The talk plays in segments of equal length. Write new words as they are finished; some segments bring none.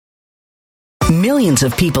Millions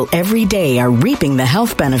of people every day are reaping the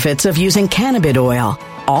health benefits of using cannabis oil,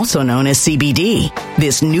 also known as CBD.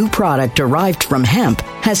 This new product derived from hemp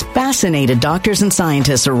has fascinated doctors and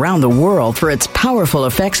scientists around the world for its powerful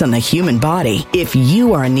effects on the human body. If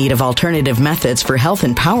you are in need of alternative methods for health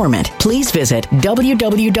empowerment, please visit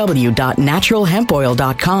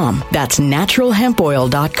www.naturalhempoil.com. That's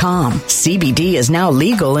naturalhempoil.com. CBD is now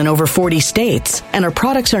legal in over 40 states, and our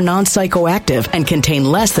products are non-psychoactive and contain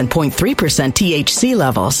less than 0.3% THC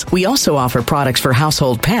levels. We also offer products for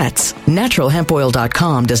household pets.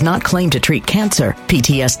 Naturalhempoil.com does not claim to treat cancer,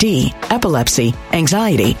 PTSD, epilepsy,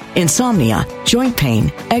 anxiety, insomnia, joint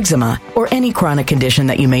pain, eczema, or any chronic condition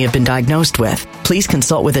that you may have been diagnosed with. Please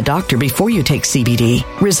consult with a doctor before you take CBD.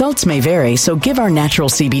 Results may vary, so give our natural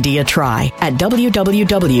CBD a try at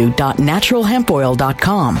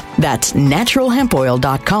www.naturalhempoil.com. That's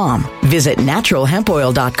naturalhempoil.com. Visit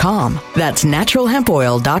naturalhempoil.com. That's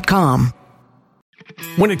naturalhempoil.com.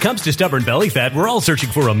 When it comes to stubborn belly fat, we're all searching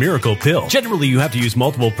for a miracle pill. Generally, you have to use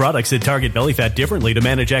multiple products that target belly fat differently to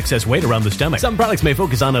manage excess weight around the stomach. Some products may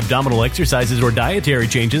focus on abdominal exercises or dietary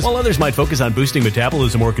changes, while others might focus on boosting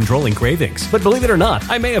metabolism or controlling cravings. But believe it or not,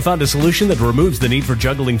 I may have found a solution that removes the need for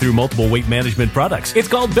juggling through multiple weight management products. It's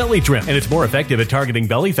called Belly Trim, and it's more effective at targeting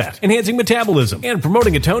belly fat, enhancing metabolism, and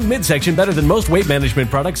promoting a toned midsection better than most weight management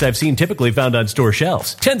products I've seen typically found on store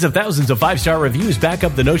shelves. Tens of thousands of 5-star reviews back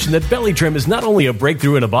up the notion that Belly Trim is not only a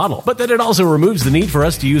breakthrough in a bottle, but that it also removes the need for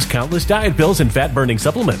us to use countless diet pills and fat-burning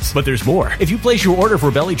supplements. But there's more. If you place your order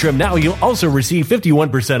for Belly Trim now, you'll also receive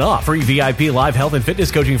 51% off, free VIP live health and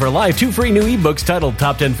fitness coaching for life, 2 free new ebooks titled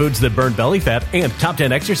Top 10 Foods That Burn Belly Fat and Top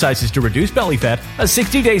 10 Exercises to Reduce Belly Fat, a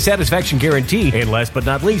 60-day satisfaction guarantee, and last but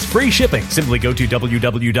not least, free shipping. Simply go to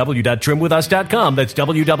www.trimwithus.com. That's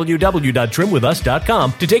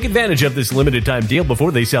www.trimwithus.com to take advantage of this limited time deal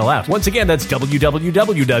before they sell out. Once again, that's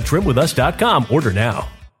www.trimwithus.com. Order now.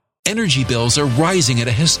 Energy bills are rising at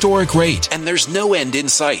a historic rate, and there's no end in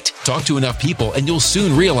sight. Talk to enough people, and you'll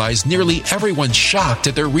soon realize nearly everyone's shocked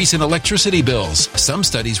at their recent electricity bills. Some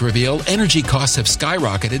studies reveal energy costs have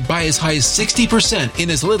skyrocketed by as high as 60%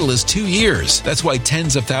 in as little as 2 years. That's why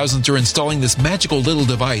tens of thousands are installing this magical little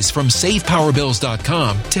device from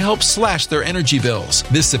SavePowerBills.com to help slash their energy bills.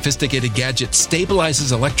 This sophisticated gadget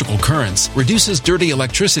stabilizes electrical currents, reduces dirty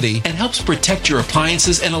electricity, and helps protect your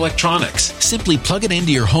appliances and electronics. Simply plug it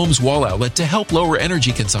into your home's wall outlet to help lower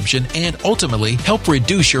energy consumption and ultimately help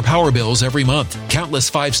reduce your power bills every month.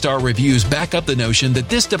 Countless 5-star reviews back up the notion that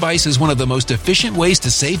this device is one of the most efficient ways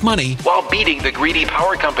to save money while beating the greedy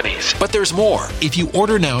power companies. But there's more. If you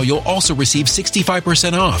order now, you'll also receive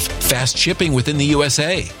 65% off, fast shipping within the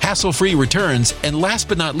USA, hassle-free returns, and last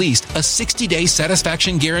but not least, a 60-day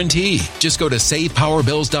satisfaction guarantee. Just go to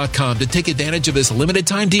SavePowerBills.com to take advantage of this limited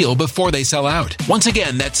time deal before they sell out. Once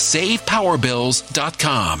again, that's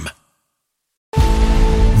SavePowerBills.com.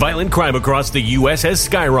 Violent crime across the U.S. has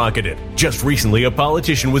skyrocketed. Just recently, a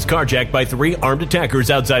politician was carjacked by 3 armed attackers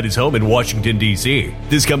outside his home in Washington, D.C.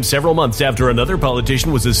 This comes several months after another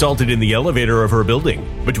politician was assaulted in the elevator of her building.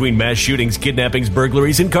 Between mass shootings, kidnappings,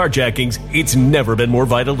 burglaries, and carjackings, it's never been more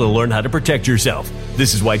vital to learn how to protect yourself.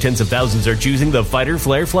 This is why tens of thousands are choosing the Fighter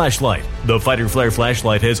Flare flashlight. The Fighter Flare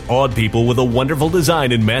flashlight has awed people with a wonderful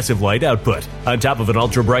design and massive light output. On top of an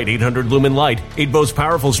ultra-bright 800-lumen light, it boasts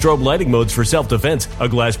powerful strobe lighting modes for self-defense, a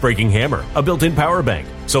glass-breaking hammer, a built-in power bank,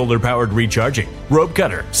 solar-powered recharging, rope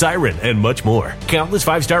cutter, siren, and much more. Countless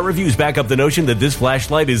 5-star reviews back up the notion that this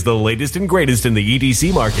flashlight is the latest and greatest in the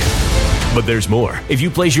EDC market. But there's more. If you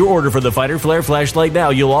place your order for the Fighter Flare flashlight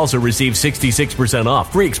now, you'll also receive 66%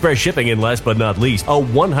 off, free express shipping, and last but not least, a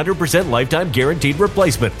 100% lifetime guaranteed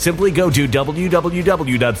replacement. Simply go to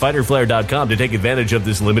www.fighterflare.com to take advantage of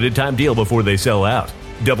this limited time deal before they sell out.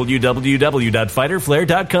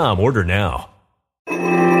 www.fighterflare.com. Order now.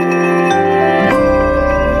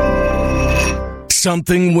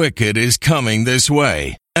 Something wicked is coming this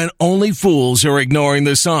way, and only fools are ignoring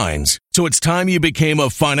the signs. So it's time you became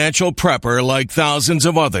a financial prepper like thousands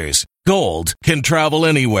of others. Gold can travel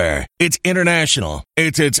anywhere. It's international.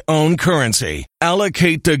 It's its own currency.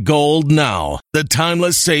 Allocate to gold now, the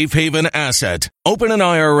timeless safe haven asset. Open an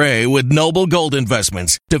IRA with Noble Gold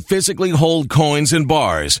Investments to physically hold coins and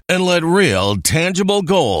bars and let real, tangible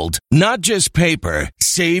gold, not just paper,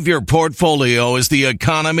 Save your portfolio as the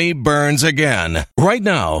economy burns again. Right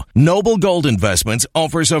now, Noble Gold Investments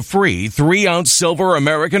offers a free 3-ounce silver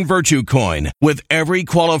American Virtue coin with every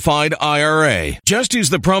qualified IRA. Just use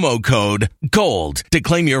the promo code GOLD to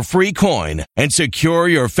claim your free coin and secure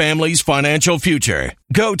your family's financial future.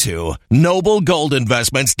 Go to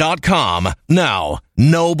noblegoldinvestments.com now.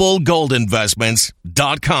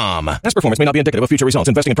 noblegoldinvestments.com. Past performance may not be indicative of future results.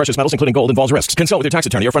 Investing in precious metals, including gold, involves risks. Consult with your tax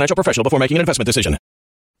attorney or financial professional before making an investment decision.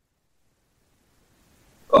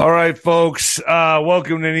 All right, folks.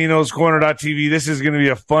 Welcome to Nino's Corner.tv. This is going to be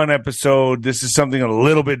a fun episode. This is something a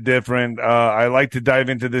little bit different. I like to dive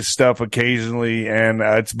into this stuff occasionally, and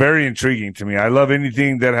it's very intriguing to me. I love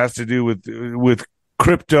anything that has to do with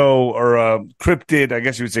crypto or cryptid. I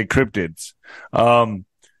guess you would say cryptids.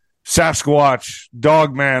 Sasquatch,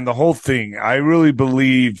 Dogman, the whole thing. I really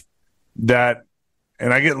believe that,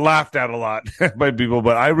 and I get laughed at a lot by people,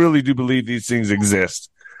 but I really do believe these things exist.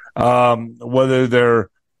 Whether they're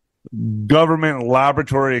government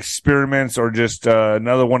laboratory experiments or just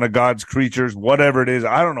another one of God's creatures, whatever it is,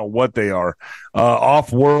 I don't know what they are.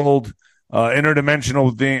 Off-world,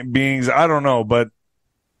 interdimensional beings, I don't know. But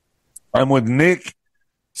I'm with Nick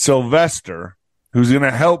Sylvester, who's going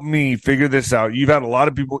to help me figure this out. You've had a lot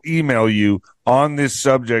of people email you on this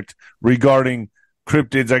subject regarding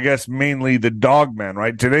cryptids, I guess mainly the Dogman,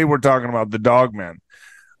 right? Today we're talking about the Dogman.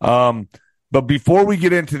 But before we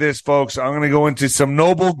get into this, folks, I'm going to go into some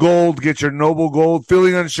Noble Gold. Get your Noble Gold.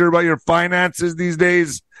 Feeling unsure about your finances these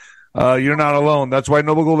days? You're not alone. That's why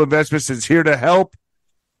Noble Gold Investments is here to help.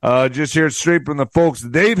 Just hear it straight from the folks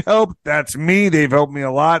they've helped. That's me. They've helped me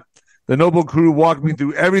a lot. The Noble crew walked me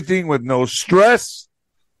through everything with no stress.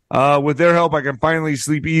 With their help, I can finally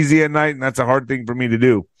sleep easy at night, and that's a hard thing for me to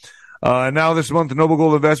do. And now this month, Noble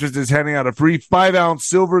Gold Investments is handing out a free 5-ounce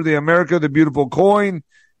silver, the America, the beautiful coin.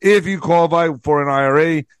 If you qualify for an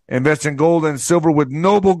IRA, invest in gold and silver with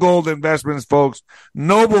Noble Gold Investments, folks.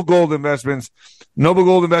 Noble Gold Investments,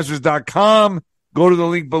 noblegoldinvestments.com. Go to the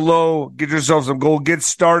link below. Get yourself some gold. Get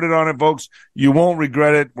started on it, folks. You won't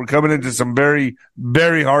regret it. We're coming into some very,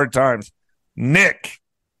 very hard times. Nick,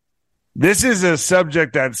 this is a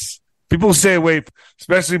subject that's people stay away,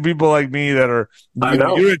 especially people like me that are,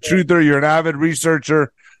 you're a truther, you're an avid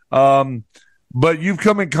researcher, but you've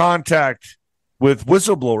come in contact with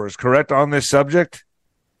whistleblowers, correct, on this subject?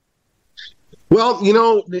 Well,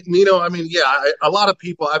 Nino, I mean, yeah, a lot of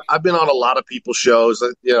people, I've been on a lot of people's shows,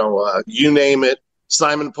 you name it,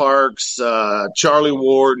 Simon Parks, Charlie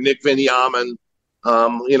Ward, Nick Vinyamin,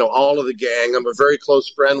 all of the gang. I'm a very close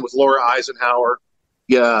friend with Laura Eisenhower.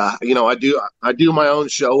 Yeah, I do my own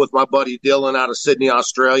show with my buddy Dylan out of Sydney,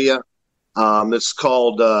 Australia. It's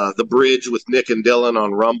called The Bridge with Nick and Dylan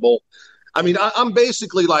on Rumble. I mean, I'm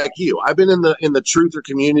basically like you. I've been in the truther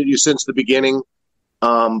community since the beginning.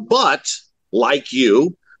 But like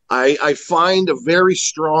you, I find a very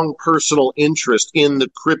strong personal interest in the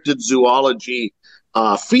cryptid zoology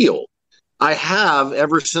field. I have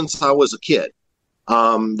ever since I was a kid.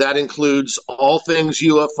 That includes all things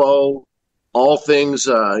UFO, all things,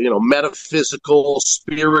 metaphysical,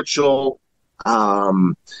 spiritual,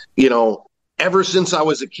 ever since I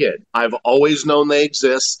was a kid. I've always known they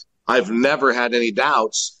exist. I've never had any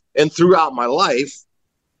doubts. And throughout my life,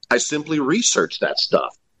 I simply research that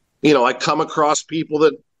stuff. I come across people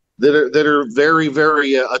that are very,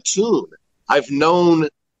 very attuned. I've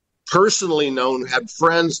personally had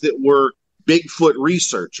friends that were Bigfoot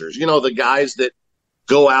researchers, the guys that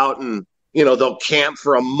go out and, they'll camp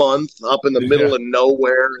for a month up in the middle of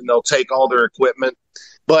nowhere and they'll take all their equipment.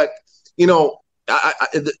 But,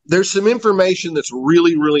 there's some information that's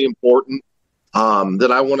really, really important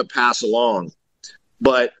that I want to pass along.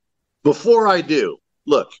 But before I do,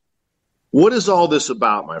 look, what is all this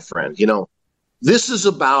about, my friend? This is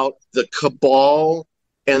about the cabal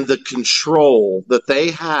and the control that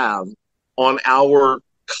they have on our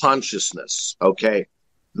consciousness, okay?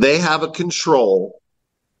 They have a control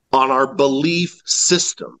on our belief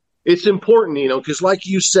system. It's important, because like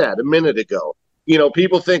you said a minute ago,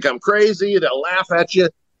 people think I'm crazy, they'll laugh at you.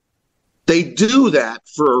 They do that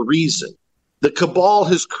for a reason. The cabal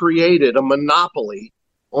has created a monopoly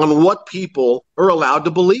on what people are allowed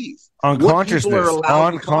to believe. On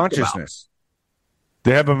consciousness.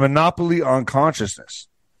 They have a monopoly on consciousness.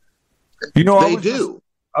 They do.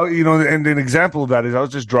 And an example of that is I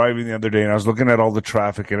was just driving the other day and I was looking at all the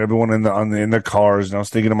traffic and everyone in their cars, and I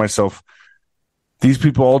was thinking to myself, these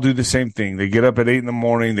people all do the same thing. They get up at 8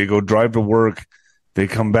 a.m, they go drive to work. They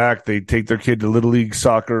come back, they take their kid to Little League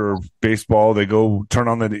soccer or baseball. They go turn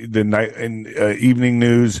on the night and evening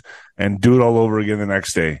news and do it all over again the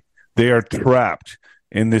next day. They are trapped.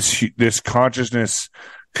 in this consciousness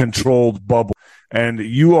controlled bubble. And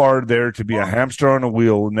you are there to be a hamster on a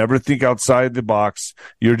wheel, never think outside the box.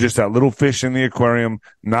 You're just that little fish in the aquarium,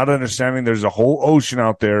 not understanding there's a whole ocean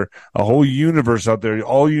out there, a whole universe out there.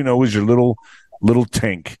 All you know is your little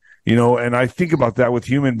tank, and I think about that with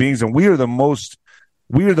human beings, and we are the most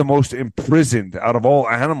imprisoned out of all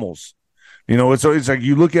animals. It's like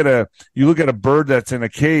you look at a bird that's in a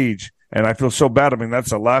cage, and I feel so bad. I mean, that's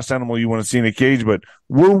the last animal you want to see in a cage, but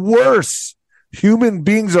we're worse. Human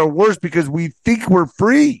beings are worse because we think we're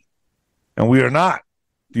free, and we are not.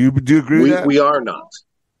 Do you agree with that? We are not.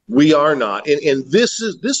 We are not. And this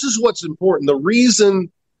is what's important. The reason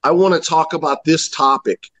I want to talk about this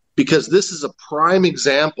topic, because this is a prime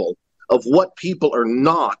example of what people are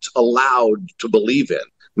not allowed to believe in,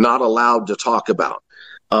 not allowed to talk about.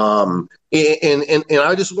 And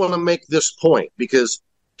I just want to make this point, because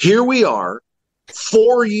here we are,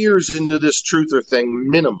 4 years into this truther thing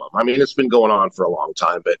minimum. I mean, it's been going on for a long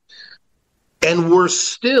time, and we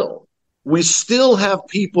still have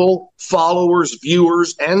people, followers,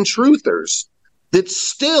 viewers, and truthers that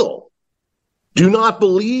still do not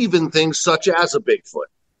believe in things such as a Bigfoot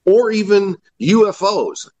or even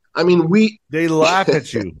UFOs. I mean, they laugh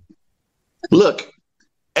at you. Look,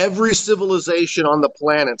 every civilization on the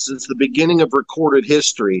planet since the beginning of recorded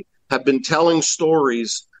history have been telling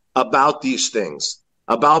stories about these things,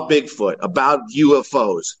 about Bigfoot, about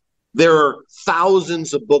UFOs. There are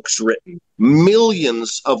thousands of books written,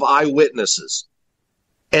 millions of eyewitnesses.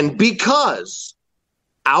 And because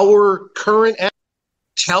our current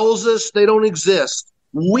tells us they don't exist,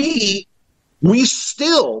 we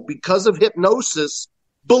still, because of hypnosis,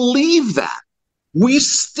 believe that. We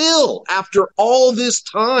still, after all this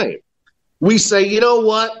time, we say, you know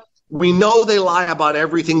what? We know they lie about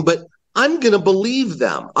everything, but I'm going to believe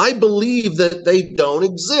them. I believe that they don't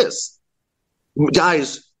exist.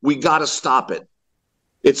 Guys, we got to stop it.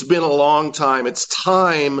 It's been a long time. It's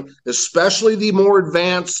time, especially the more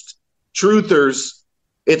advanced truthers,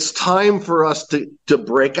 it's time for us to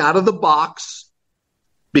break out of the box.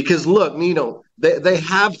 Because look, they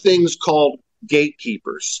have things called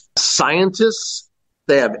gatekeepers, scientists,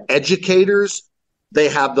 they have educators, they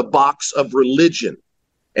have the box of religion.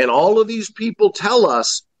 And all of these people tell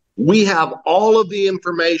us we have all of the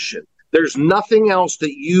information. There's nothing else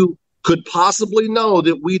that you could possibly know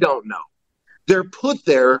that we don't know. They're put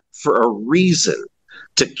there for a reason,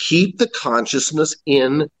 to keep the consciousness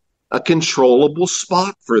in a controllable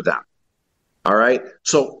spot for them. All right.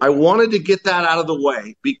 So I wanted to get that out of the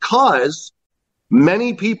way, because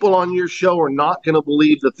many people on your show are not going to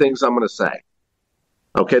believe the things I'm going to say.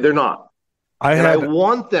 Okay. They're not. I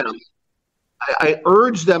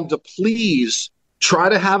urge them to please try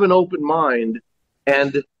to have an open mind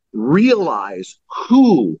and realize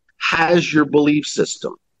who has your belief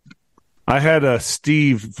system. I had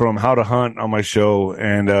Steve from How to Hunt on my show,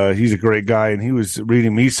 and he's a great guy, and he was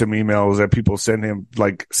reading me some emails that people send him,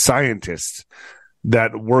 like scientists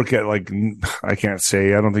that work at, like, I can't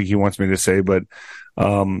say, I don't think he wants me to say, but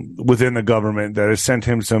within the government, that has sent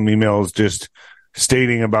him some emails just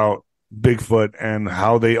stating about Bigfoot and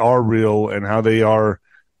how they are real and how they are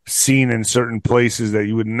seen in certain places that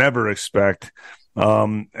you would never expect,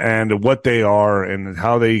 and what they are and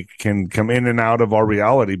how they can come in and out of our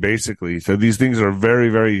reality, basically. So these things are very,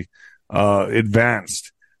 very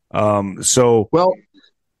advanced. Well,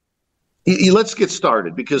 let's get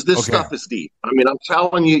started, because this stuff is deep. I mean, I'm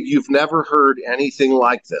telling you, you've never heard anything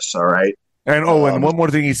like this. All right. And and one more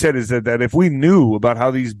thing he said is that if we knew about how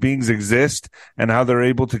these beings exist and how they're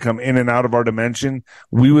able to come in and out of our dimension,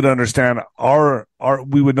 we would understand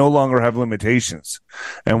we would no longer have limitations,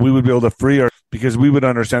 and we would be able to free because we would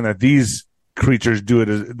understand that these creatures do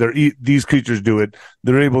it. These creatures do it.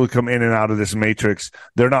 They're able to come in and out of this matrix.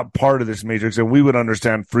 They're not part of this matrix, and we would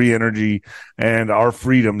understand free energy and our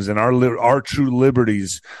freedoms and our true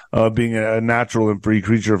liberties of being a natural and free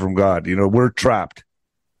creature from God. We're trapped.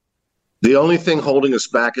 The only thing holding us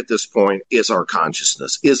back at this point is our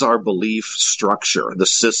consciousness, is our belief structure, the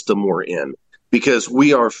system we're in, because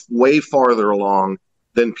we are way farther along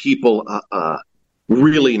than people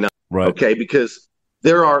really know. Right. Okay, because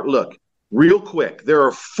real quick, there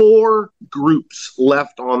are 4 groups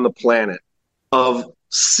left on the planet of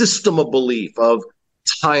system of belief, of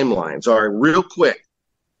timelines. All right, real quick.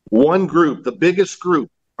 One group, the biggest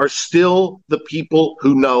group, are still the people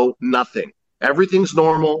who know nothing. Everything's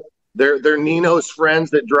normal. They're Nino's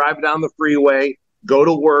friends that drive down the freeway, go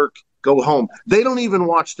to work, go home. They don't even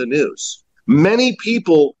watch the news. Many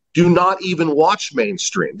people do not even watch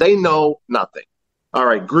mainstream. They know nothing. All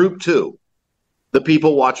right, group 2, the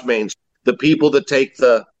people watch mainstream. The people that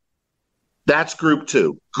That's group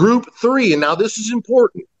 2. Group 3, and now this is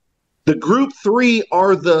important. The group 3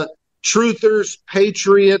 are the truthers,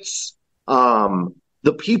 patriots,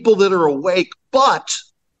 the people that are awake, but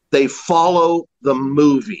they follow the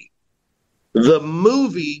movie. The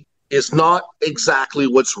movie is not exactly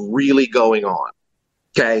what's really going on.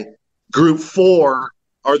 Okay? Group 4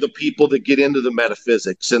 are the people that get into the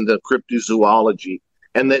metaphysics and the cryptozoology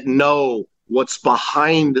and that know what's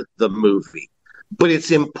behind the movie. But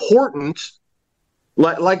it's important,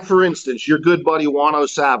 like for instance, your good buddy Juan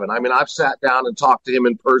 07. I mean, I've sat down and talked to him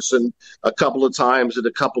in person a couple of times at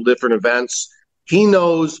a couple different events. He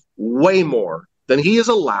knows way more than he is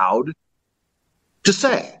allowed to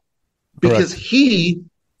say because he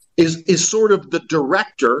is sort of the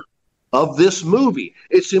director of this movie.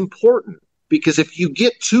 It's important because if you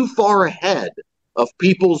get too far ahead of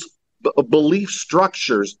people's belief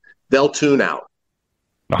structures, they'll tune out.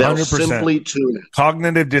 100%. They'll simply tune out.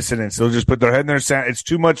 Cognitive dissonance. They'll just put their head in their sand. It's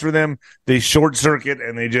too much for them. They short circuit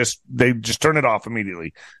and they just turn it off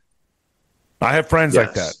immediately. I have friends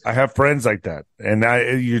like that.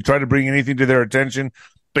 And you try to bring anything to their attention,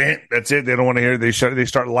 bam, that's it. They don't want to hear it. They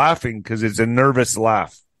start laughing because it's a nervous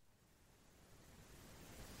laugh.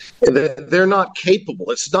 They're not capable.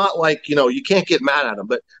 It's not like, you can't get mad at them,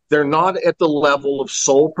 but they're not at the level of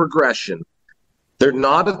soul progression. They're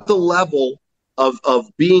not at the level of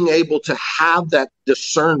being able to have that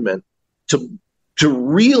discernment to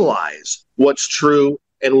realize what's true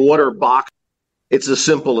and what are boxed. It's as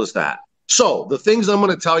simple as that. So the things I'm going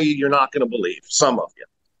to tell you, you're not going to believe, some of you.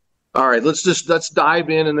 All right, let's dive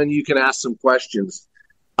in and then you can ask some questions.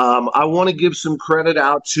 I want to give some credit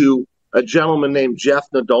out to a gentleman named Jeff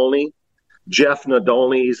Nadolny. Jeff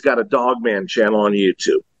Nadolny, he's got a Dogman channel on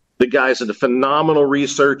YouTube. The guy's a phenomenal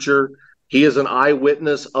researcher. He is an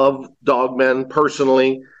eyewitness of dogmen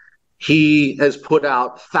personally. He has put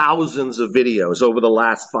out thousands of videos over the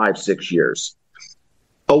last 5-6 years.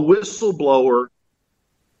 A whistleblower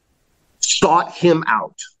sought him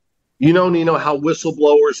out. Nino, how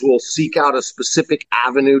whistleblowers will seek out a specific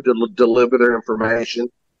avenue to deliver their information.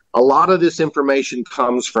 A lot of this information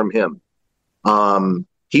comes from him.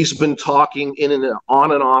 He's been talking in and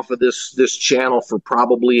on and off of this channel for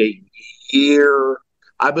probably a year.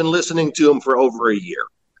 I've been listening to him for over a year.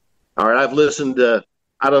 All right, I've listened to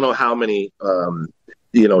I don't know how many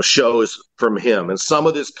shows from him, and some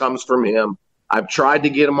of this comes from him. I've tried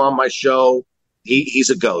to get him on my show.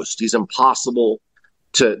 He's a ghost. He's impossible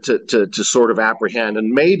to sort of apprehend,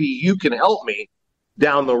 and maybe you can help me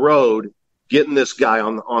down the road getting this guy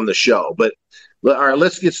on the show. But all right,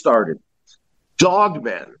 let's get started.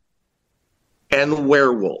 Dogmen and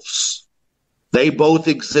werewolves, they both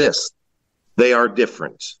exist. They are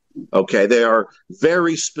different. Okay, they are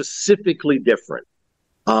very specifically different.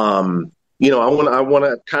 I want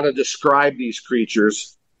to kind of describe these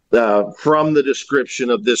creatures from the description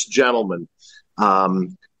of this gentleman.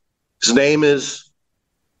 His name is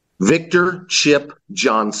Victor Chip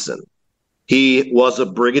Johnson. He was a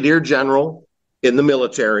brigadier general in the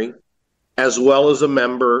military, as well as a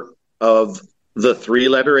member of the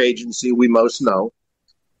 3-letter agency we most know,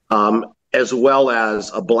 as well as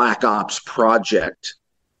a black ops project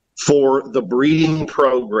for the breeding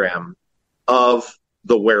program of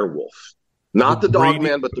the werewolf. Not the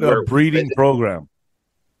dogman, but the werewolf. Breeding program.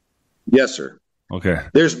 Yes, sir. Okay.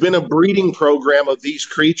 There's been a breeding program of these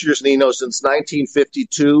creatures, Nino, since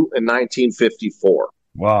 1952 and 1954.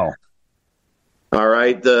 Wow. All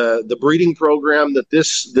right. The breeding program that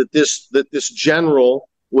this general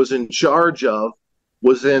was in charge of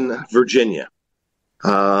was in Virginia.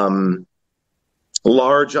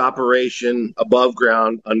 Large operation, above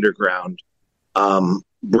ground, underground,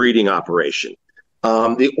 breeding operation.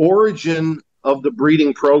 The origin of the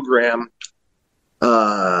breeding program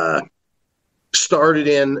started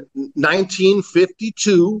in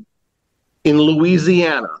 1952 in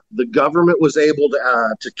Louisiana. The government was able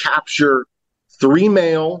to capture 3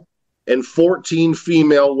 male and 14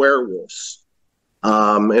 female werewolves.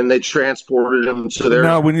 And they transported them to their.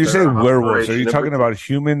 Now, when you say werewolves, are you talking about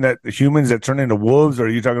humans that turn into wolves, or are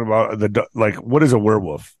you talking about what is a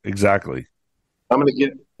werewolf exactly? I'm going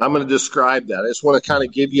to describe that. I just want to kind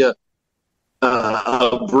of give you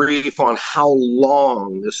a brief on how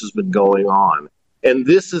long this has been going on. And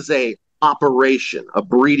this is a operation, a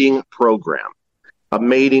breeding program, a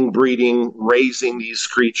mating, breeding, raising these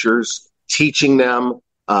creatures, teaching them,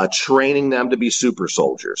 training them to be super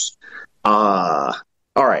soldiers. All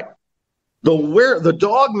right. The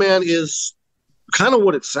dogman is kind of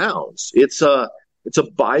what it sounds. It's a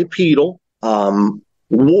bipedal,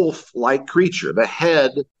 wolf-like creature. The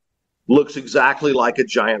head looks exactly like a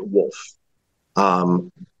giant wolf.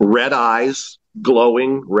 red eyes,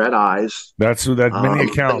 glowing red eyes. That's who that many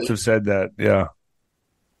accounts have said that. Yeah.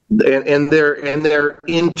 And they're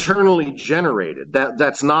internally generated.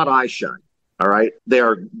 That's not eye shine. All right. They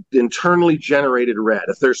are internally generated red.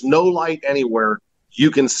 If there's no light anywhere,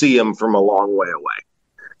 you can see them from a long way away.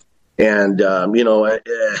 And,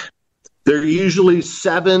 they're usually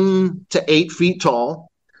 7 to 8 feet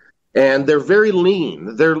tall, and they're very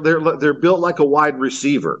lean. They're built like a wide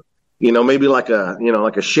receiver, maybe like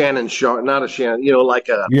a Shannon Sharp, not a Shannon, like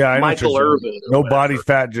a Michael Irvin. No body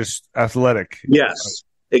fat, just athletic. Yes.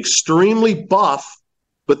 Extremely buff,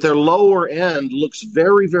 but their lower end looks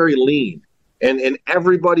very, very lean. And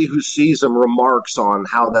everybody who sees them remarks on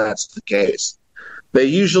how that's the case. They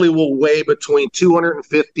usually will weigh between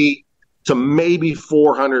 250 to maybe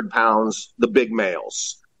 400 pounds, the big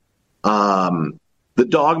males. The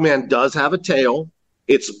Dogman does have a tail.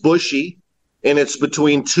 It's bushy, and it's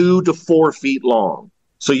between 2 to 4 feet long.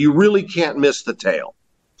 So you really can't miss the tail.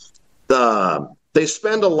 They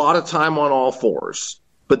spend a lot of time on all fours,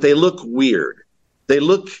 but they look weird. They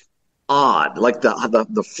look odd, like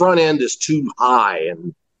the front end is too high.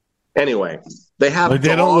 And anyway, they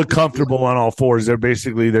don't look comfortable on all fours. They're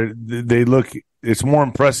basically they look. It's more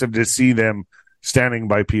impressive to see them standing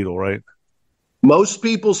bipedal, right? Most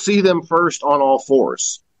people see them first on all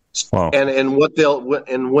fours. Wow. And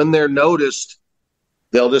when they're noticed,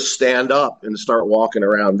 they'll just stand up and start walking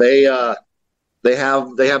around. They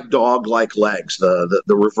have dog-like legs, the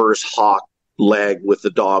reverse hawk leg with the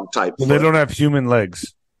dog type. Well, they don't have human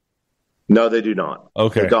legs. No, they do not.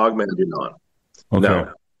 Okay. The Dogmen do not.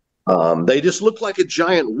 Okay. No. They just look like a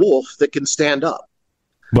giant wolf that can stand up.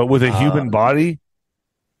 But with a human body?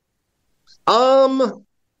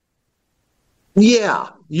 Yeah.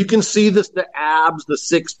 You can see the abs, the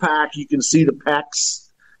six-pack. You can see the pecs.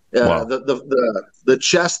 Wow. The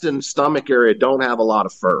chest and stomach area don't have a lot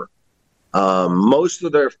of fur. Most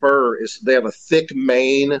of their fur they have a thick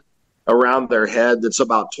mane around their head that's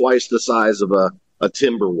about twice the size of a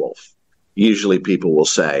timber wolf, usually people will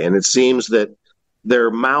say. And it seems that their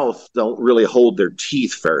mouth don't really hold their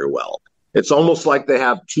teeth very well. It's almost like they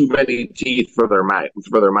have too many teeth for their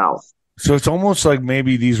mouth. So it's almost like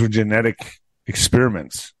maybe these were genetic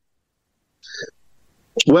experiments.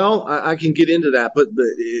 Well, I can get into that, but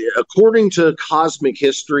according to cosmic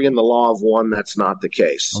history and the law of one, that's not the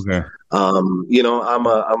case. Okay. I'm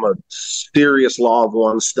a serious law of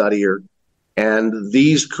one studier, and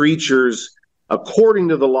these creatures, according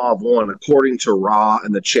to the law of one, according to Ra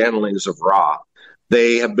and the channelings of Ra,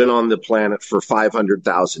 they have been on the planet for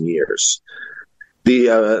 500,000 years.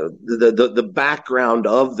 The background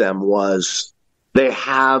of them was they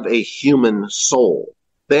have a human soul.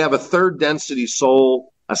 They have a third density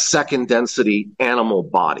soul, a second density animal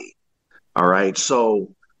body. All right.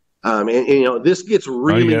 So, this gets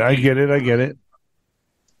really. I get it.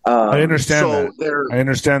 I understand that. I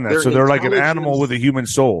understand that. So they're like an animal with a human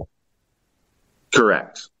soul.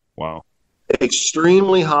 Correct. Wow.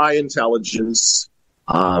 Extremely high intelligence.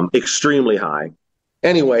 Extremely high.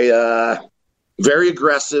 Anyway, very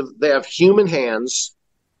aggressive. They have human hands,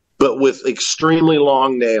 but with extremely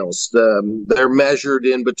long nails. They're measured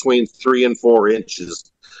in between 3 and 4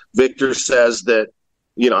 inches. Victor says that,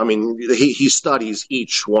 he studies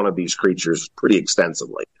each one of these creatures pretty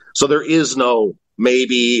extensively. So there is no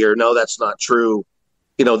maybe or no, that's not true.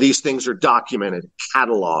 These things are documented,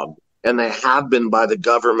 cataloged, and they have been by the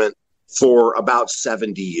government for about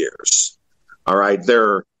 70 years. All right. There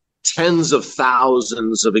are tens of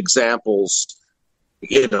thousands of examples,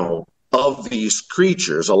 of these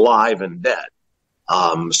creatures, alive and dead.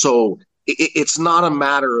 So it's not a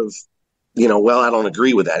matter of, I don't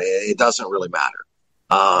agree with that. It doesn't really matter.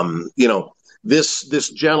 This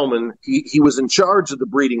gentleman, he was in charge of the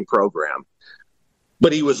breeding program,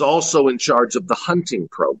 but he was also in charge of the hunting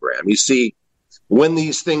program. You see, when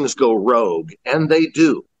these things go rogue, and they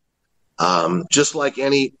do, just like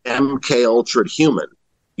any MK Ultra human,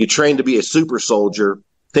 you train to be a super soldier,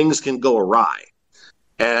 things can go awry.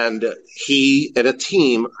 And he and a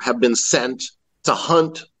team have been sent to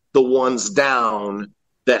hunt the ones down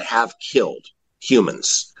that have killed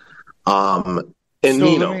humans. Let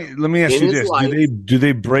me ask you this: do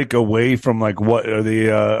they break away from what are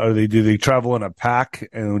they? Do they travel in a pack,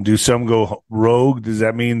 and do some go rogue? Does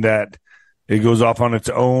that mean that it goes off on its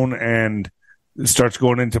own and starts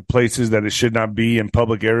going into places that it should not be in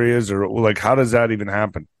public areas, or how does that even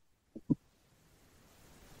happen?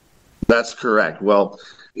 That's correct. Well,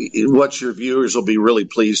 what your viewers will be really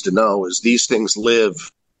pleased to know is these things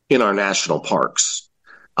live in our national parks.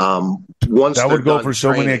 Once that would go for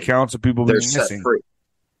so many accounts of people being missing. Free.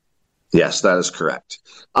 Yes, that is correct.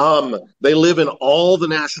 They live in all the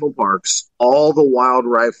national parks, all the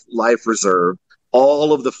wildlife reserve,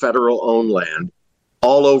 all of the federal-owned land,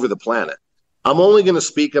 all over the planet. I'm only going to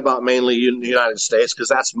speak about mainly the United States because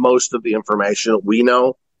that's most of the information that we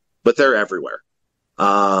know, but they're everywhere.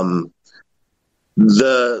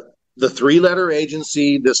 The three-letter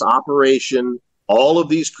agency, this operation, all of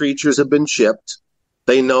these creatures have been chipped.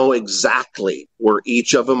 They know exactly where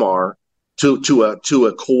each of them are to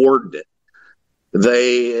a coordinate.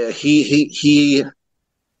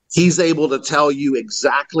 He's able to tell you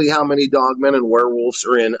exactly how many dogmen and werewolves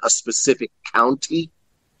are in a specific county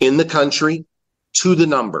in the country to the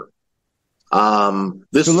number.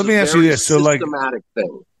 This so let me ask you this. Systematic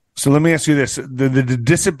thing. So let me ask you this: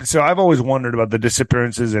 so I've always wondered about the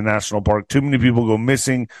disappearances in national park. Too many people go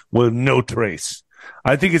missing with no trace.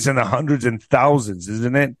 I think it's in the hundreds and thousands,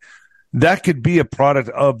 isn't it? That could be a product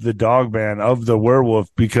of the dogman, of the werewolf,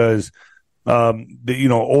 because or the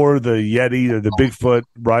Yeti or the Bigfoot,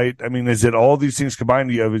 right? I mean, is it all these things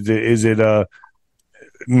combined? Is it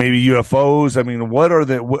maybe UFOs? I mean, what are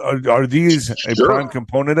these a prime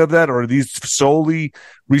component of that, or are these solely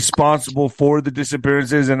responsible for the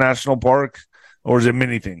disappearances in national park, or is it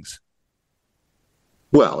many things?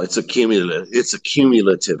 Well, it's a cumulative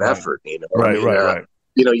effort, Right.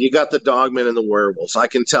 You got the dogmen and the werewolves. I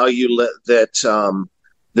can tell you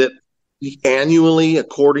that annually,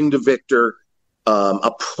 according to Victor,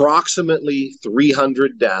 approximately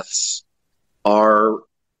 300 deaths are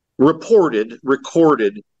recorded,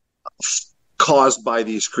 caused by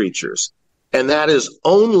these creatures. And that is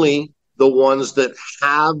only the ones that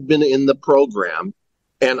have been in the program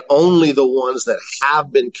and only the ones that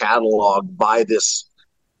have been cataloged by this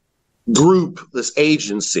group, this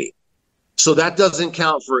agency. So that doesn't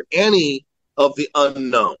count for any of the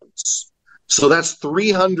unknowns. So that's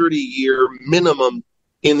 300 a year minimum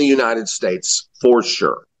in the United States for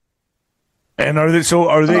sure. And are they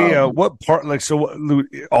what part,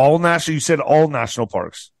 all national, you said all national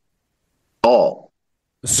parks? All.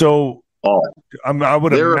 So all. I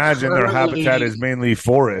would imagine their habitat is mainly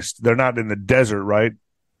forest. They're not in the desert, right?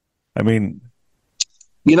 I mean,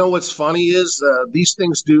 what's funny is these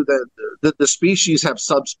things do the species have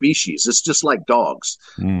subspecies. It's just like dogs.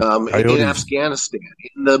 In Afghanistan,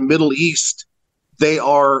 in the Middle East,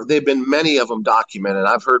 they've been many of them documented.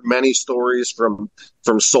 I've heard many stories from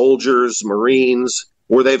soldiers, Marines,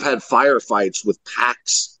 where they've had firefights with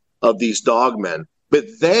packs of these dogmen. But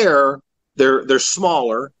they're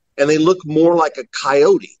smaller and they look more like a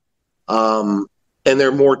coyote, and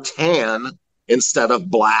they're more tan instead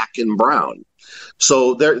of black and brown.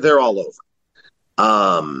 So they're all over.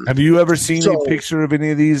 Have you ever seen a picture of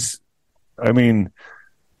any of these? I mean,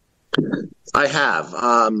 I have.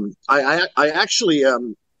 I actually.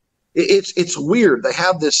 It's weird. They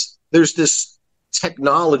have this. There's this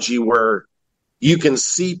technology where you can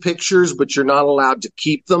see pictures, but you're not allowed to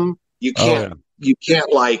keep them. You can't. You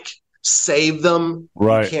can't save them.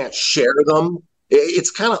 Right. You can't share them.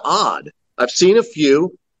 It's kind of odd. I've seen a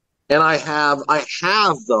few, and I have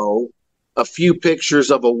though a few pictures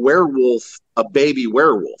of a werewolf, a baby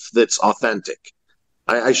werewolf that's authentic.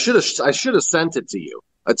 I should have sent it to you.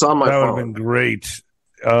 It's on my phone. That would have been great.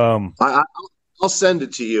 I'll send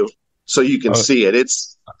it to you so you can see it.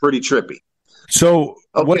 It's pretty trippy. So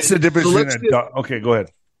what's the difference okay, go ahead.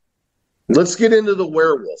 Let's get into the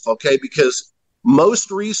werewolf, okay? Because most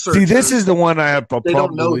researchers... See, this is the one I have they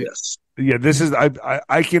don't know this. Yeah, this is...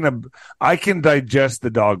 I can digest the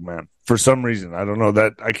dogman for some reason. I don't know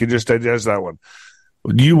that. I can just digest that one.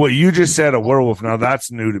 What you just said, a werewolf, now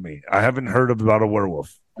that's new to me. I haven't heard about a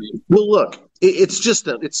werewolf. Well, look, it's just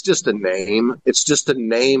a name. It's just a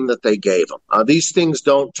name that they gave them. These things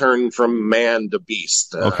don't turn from man to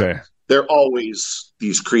beast. Okay. They're always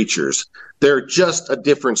these creatures. They're just a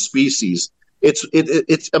different species. It's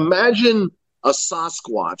imagine a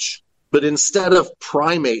Sasquatch, but instead of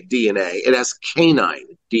primate DNA, it has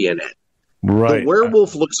canine DNA. Right. The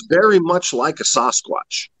werewolf looks very much like a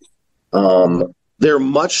Sasquatch. They're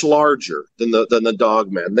much larger than the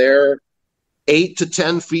dogman. They're 8 to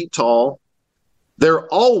 10 feet tall. They're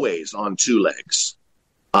always on two legs.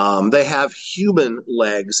 They have human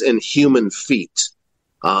legs and human feet,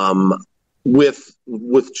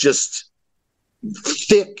 with just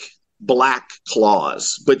thick black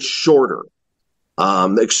claws, but shorter.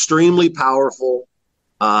 Extremely powerful.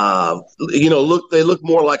 They look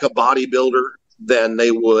more like a bodybuilder than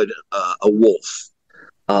they would a wolf.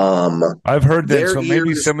 I've heard that. So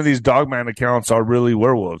maybe some of these dogman accounts are really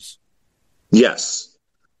werewolves. Yes.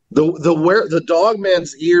 The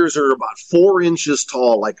dogman's ears are about 4 inches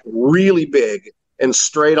tall, like really big and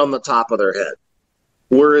straight on the top of their head.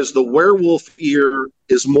 whereas the werewolf ear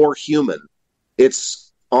is more human.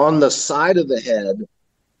 It's on the side of the head,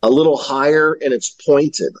 a little higher, and it's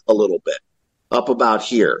pointed a little bit, up about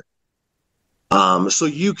here. So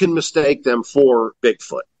you can mistake them for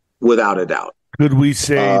Bigfoot, without a doubt. Could we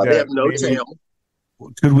say that they have no tail?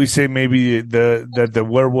 Could we say maybe that the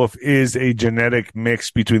werewolf is a genetic mix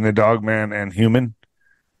between the dogman and human?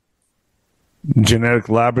 Genetic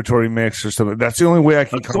laboratory mix or something. That's the only way I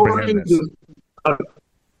can comprehend this.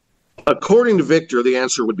 According to Victor, the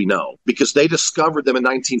answer would be no, because they discovered them in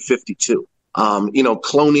 1952.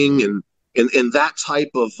 Cloning and that type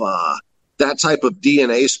of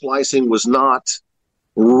DNA splicing was not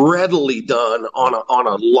readily done on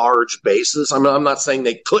a large basis. I'm not saying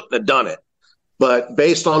they couldn't have done it, but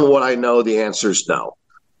based on what I know, the answer is no.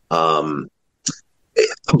 But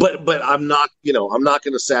I'm not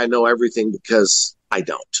going to say I know everything, because I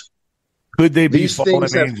don't. Could they be these fallen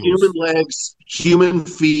things have angels? human legs, human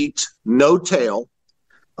feet, no tail.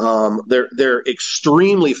 They're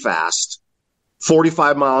extremely fast,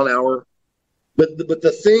 45 mile an hour. But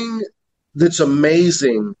the thing that's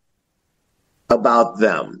amazing about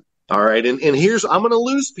them, all right, and here's, I'm going to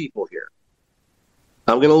lose people here.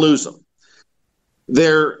 I'm going to lose them.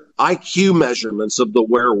 Their IQ measurements of the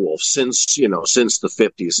werewolf since the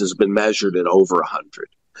 50s has been measured at over 100.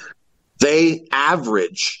 They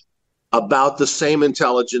average about the same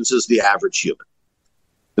intelligence as the average human.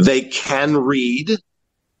 They can read,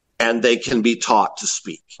 and they can be taught to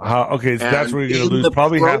speak. Okay, so that's where you're going to lose.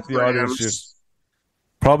 Probably half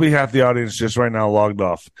the audience just right now logged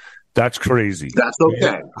off. That's crazy. That's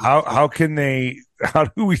okay. How can they? How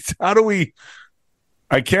do we?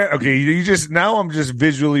 I can't. Okay, now I'm just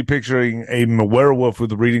visually picturing a werewolf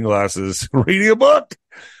with reading glasses reading a book.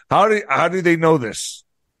 How do they know this?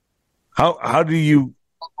 How do you?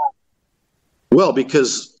 Well,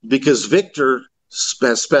 because Victor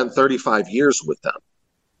spent 35 years with them.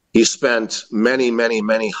 He spent many, many,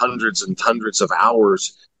 many hundreds and hundreds of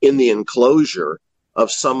hours in the enclosure of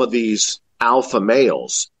some of these alpha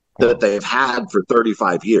males that they've had for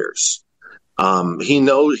 35 years.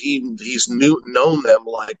 He's known them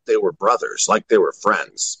like they were brothers, like they were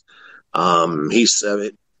friends. He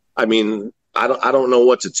said, I don't know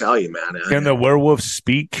what to tell you, man. Can the werewolves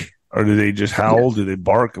speak? Or do they just howl? Yeah. Do they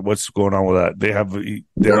bark? What's going on with that?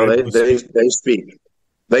 They speak.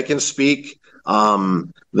 They can speak. How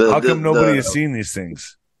come nobody has seen these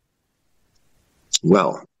things?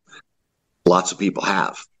 Well, lots of people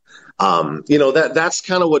have. That's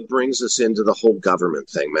kind of what brings us into the whole government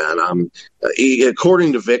thing, man.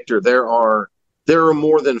 According to Victor, there are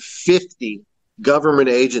more than 50 government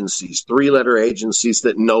agencies, 3-letter agencies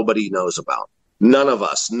that nobody knows about. None of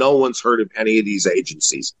us. No one's heard of any of these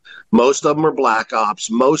agencies. Most of them are black ops.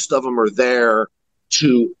 Most of them are there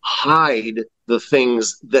to hide the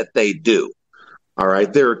things that they do. All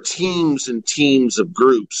right. There are teams and teams of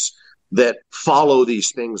groups that follow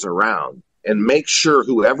these things around and make sure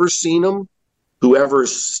whoever's seen them,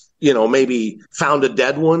 whoever's, maybe found a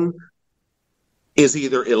dead one, is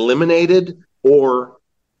either eliminated or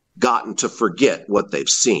gotten to forget what they've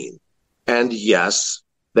seen. And yes,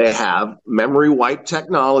 they have memory wipe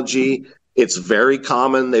technology. It's very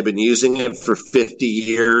common. They've been using it for 50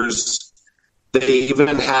 years. They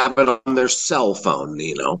even have it on their cell phone,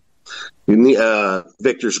 in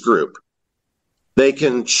Victor's group. They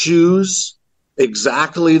can choose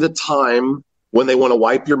exactly the time when they want to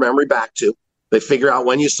wipe your memory back to. They figure out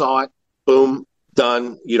when you saw it. Boom,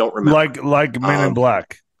 done. You don't remember. Like Men in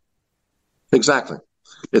Black. Exactly.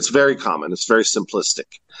 It's very common. It's very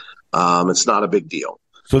simplistic. It's not a big deal.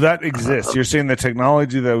 So that exists. You're saying the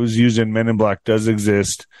technology that was used in Men in Black does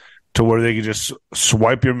exist, to where they can just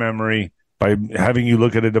swipe your memory by having you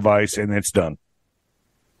look at a device and it's done.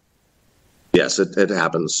 Yes, it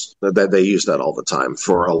happens. They use that all the time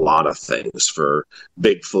for a lot of things, for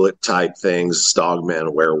Bigfoot type things,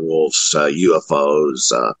 dogmen, werewolves,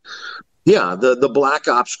 UFOs. The black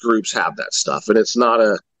ops groups have that stuff, and it's not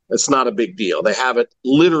a big deal. They have it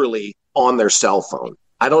literally on their cell phone.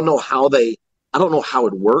 I don't know how it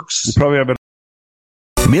works. You probably have it.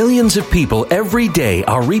 Millions of people every day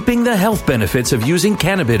are reaping the health benefits of using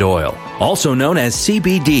cannabis oil, also known as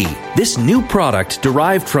CBD. This new product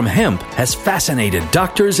derived from hemp has fascinated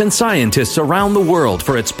doctors and scientists around the world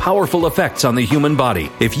for its powerful effects on the human body.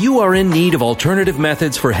 If you are in need of alternative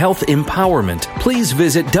methods for health empowerment, please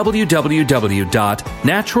visit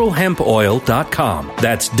www.naturalhempoil.com.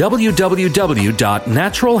 That's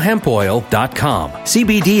www.naturalhempoil.com.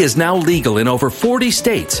 CBD is now legal in over 40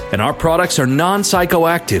 states, and our products are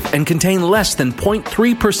non-psychoactive active and contain less than 0.3%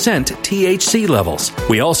 THC levels.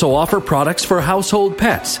 We also offer products for household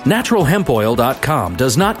pets. NaturalHempOil.com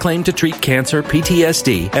does not claim to treat cancer,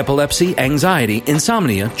 PTSD, epilepsy, anxiety,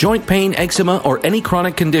 insomnia, joint pain, eczema, or any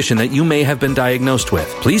chronic condition that you may have been diagnosed with.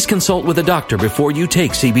 Please consult with a doctor before you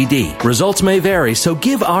take CBD. Results may vary, so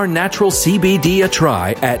give our natural CBD a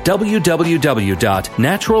try at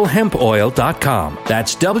www.naturalhempoil.com.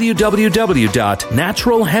 That's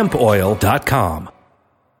www.naturalhempoil.com.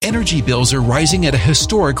 Energy bills are rising at a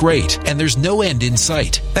historic rate, and there's no end in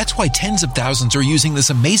sight. That's why tens of thousands are using this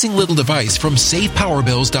amazing little device from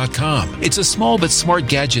SavePowerBills.com. It's a small but smart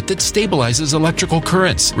gadget that stabilizes electrical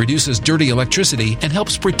currents, reduces dirty electricity, and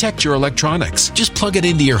helps protect your electronics. Just plug it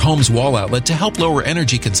into your home's wall outlet to help lower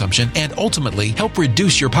energy consumption and ultimately help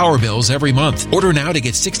reduce your power bills every month. Order now to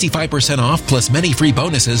get 65% off plus many free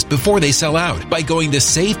bonuses before they sell out by going to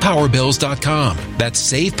SavePowerBills.com.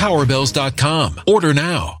 That's SavePowerBills.com. Order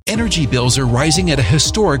now. Energy bills are rising at a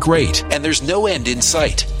historic rate, and there's no end in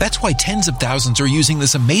sight. That's why tens of thousands are using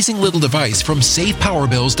this amazing little device from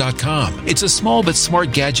SavePowerBills.com. It's a small but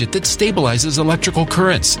smart gadget that stabilizes electrical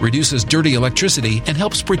currents, reduces dirty electricity, and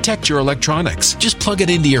helps protect your electronics. Just plug it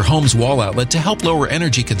into your home's wall outlet to help lower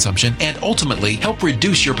energy consumption and ultimately help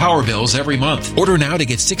reduce your power bills every month. Order now to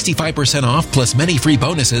get 65% off plus many free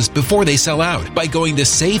bonuses before they sell out by going to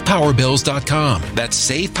SavePowerBills.com. That's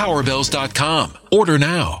SavePowerBills.com. Order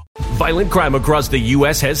now. Violent crime across the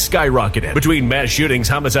U.S. has skyrocketed. Between mass shootings,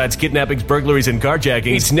 homicides, kidnappings, burglaries, and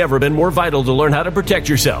carjacking, it's never been more vital to learn how to protect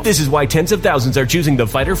yourself. This is why tens of thousands are choosing the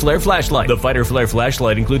Fighter Flare flashlight. The Fighter Flare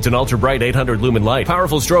flashlight includes an ultra-bright 800 lumen light,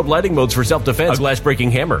 powerful strobe lighting modes for self-defense, a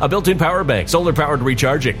glass-breaking hammer, a built-in power bank, solar-powered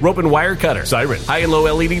recharging, rope and wire cutter, siren, high and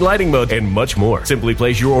low LED lighting mode, and much more. Simply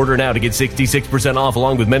place your order now to get 66% off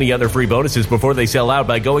along with many other free bonuses before they sell out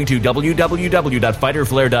by going to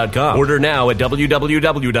www.fighterflare.com. Order now at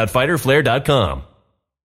www.fighterflare.com.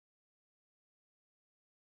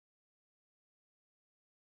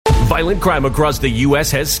 Violent crime across the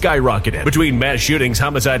U.S. has skyrocketed. Between mass shootings,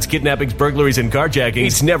 homicides, kidnappings, burglaries, and carjacking,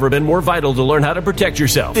 it's never been more vital to learn how to protect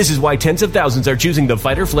yourself. This is why tens of thousands are choosing the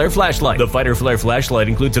Fighter Flare flashlight. The Fighter Flare flashlight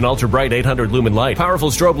includes an ultra-bright 800 lumen light,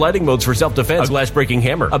 powerful strobe lighting modes for self-defense, a glass-breaking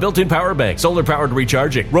hammer, a built-in power bank, solar-powered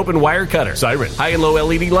recharging, rope and wire cutter, siren, high and low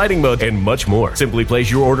LED lighting mode, and much more. Simply place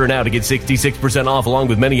your order now to get 66% off along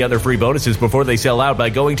with many other free bonuses before they sell out by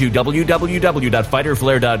going to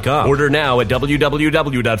www.fighterflare.com. Order now at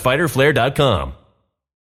www.fighterflare.com.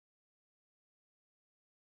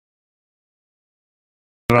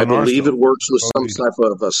 I believe it works with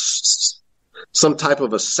some type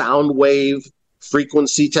of a sound wave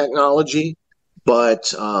frequency technology,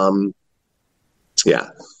 but yeah.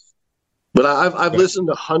 But I've listened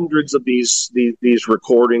to hundreds of these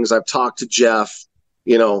recordings. I've talked to Jeff.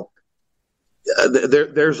 You know,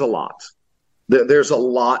 there's a lot. There's a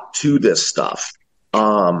lot to this stuff.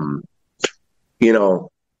 You know.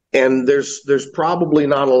 And there's probably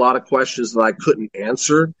not a lot of questions that I couldn't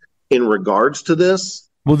answer in regards to this.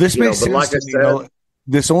 Well, this makes sense. But like I said,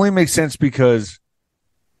 this only makes sense because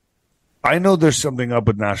I know there's something up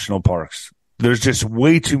with national parks. There's just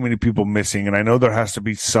way too many people missing, and I know there has to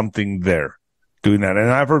be something there doing that.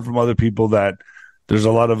 And I've heard from other people that there's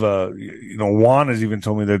a lot of Juan has even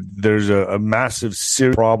told me that there's a massive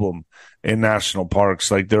serious problem in national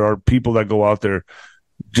parks. Like there are people that go out there,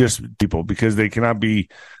 just people, because they cannot be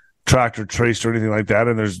tracked or traced or anything like that,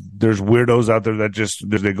 and there's weirdos out there that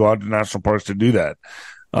they go out to national parks to do that.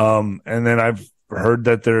 And then I've heard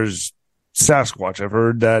that there's Sasquatch. I've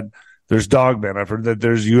heard that there's Dogman. I've heard that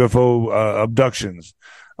there's UFO abductions.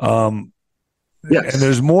 Yes. And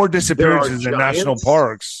there's more disappearances in national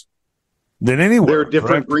parks than anywhere. There are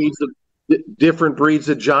different breeds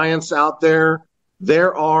of giants out there.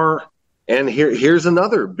 There are, and here's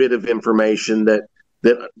another bit of information that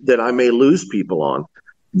I may lose people on.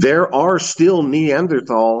 There are still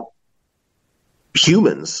Neanderthal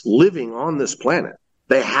humans living on this planet.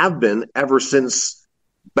 They have been ever since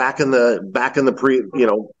back in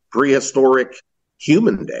the prehistoric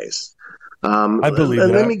human days. I believe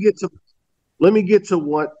that. Let me get to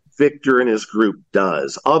what Victor and his group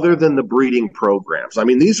does, other than the breeding programs. I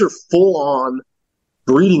mean, these are full on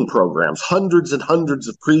breeding programs, hundreds and hundreds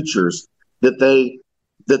of creatures that they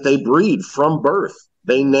breed from birth.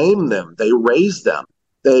 They name them, they raise them.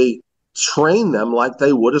 They train them like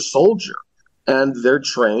they would a soldier, and they're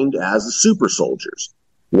trained as the super soldiers.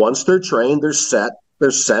 Once they're trained, they're sent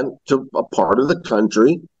to a part of the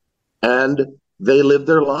country, and they live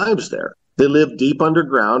their lives there. They live deep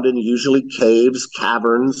underground in usually caves,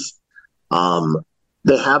 caverns.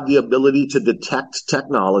 They have the ability to detect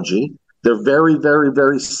technology. They're very, very,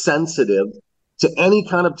 very sensitive to any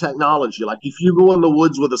kind of technology. Like if you go in the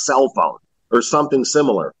woods with a cell phone or something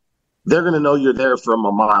similar, they're going to know you're there from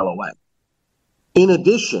a mile away. In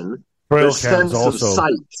addition, their sense of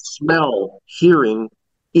sight, smell, hearing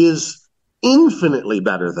is infinitely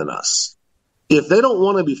better than us. If they don't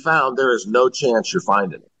want to be found, there is no chance you're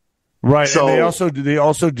finding it. Right, so, and they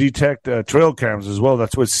also detect trail cams as well.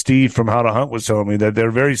 That's what Steve from How to Hunt was telling me, that they're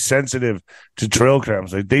very sensitive to trail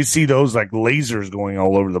cams. Like they see those like lasers going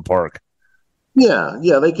all over the park. Yeah,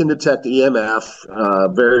 they can detect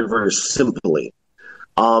EMF very, very simply.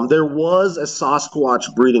 There was a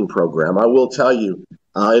Sasquatch breeding program. I will tell you,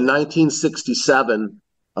 in 1967,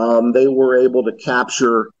 they were able to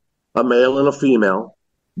capture a male and a female,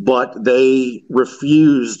 but they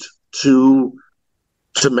refused to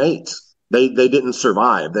mate. They didn't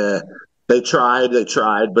survive. They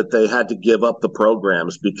tried, but they had to give up the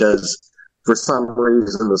programs because for some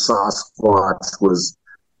reason the Sasquatch was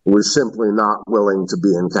simply not willing to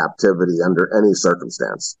be in captivity under any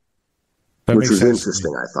circumstance, which was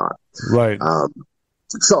interesting, I thought. Right.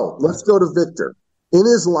 So let's go to Victor. In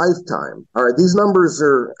his lifetime, all right, these numbers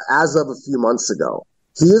are as of a few months ago.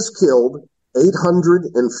 He has killed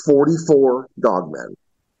 844 dogmen,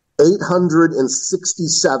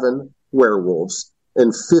 867 werewolves,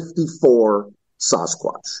 and 54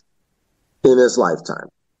 Sasquatch in his lifetime.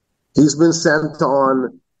 He's been sent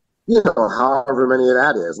on, however many of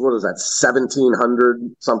that is. What is that,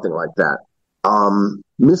 1,700, something like that.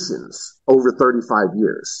 Missions over 35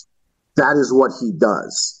 years. That is what he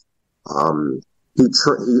does. He's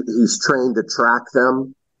trained to track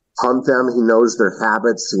them, hunt them. He knows their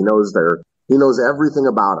habits. He knows everything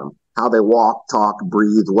about them, how they walk, talk,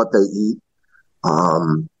 breathe, what they eat.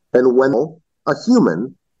 And when a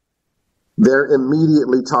human, they're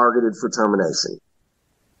immediately targeted for termination.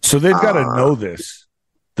 So they've got to know this.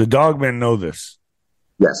 The dogmen know this.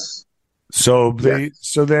 Yes. So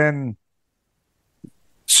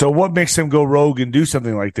what makes them go rogue and do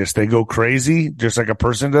something like this? They go crazy, just like a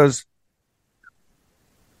person does?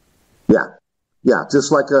 Yeah,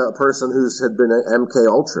 just like a person had been an MK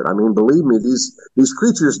Ultra. I mean, believe me, these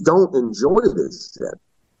creatures don't enjoy this shit.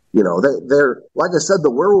 They're like I said, the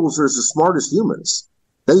werewolves are the smartest humans.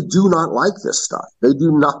 They do not like this stuff. They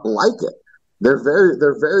do not like it. They're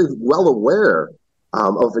very well aware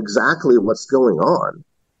of exactly what's going on.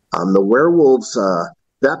 The werewolves,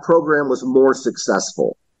 that program was more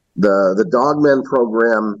successful. The dogmen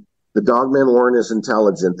program, the dogmen weren't as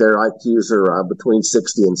intelligent. Their IQs are between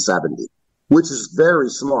 60 and 70, which is very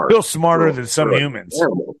smart. Still smarter than some humans.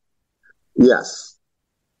 Animal. Yes.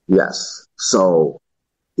 So,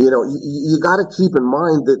 you got to keep in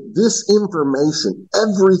mind that this information,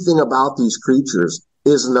 everything about these creatures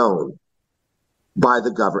is known by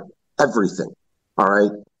the government. Everything. All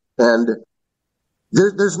right. And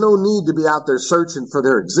there's no need to be out there searching for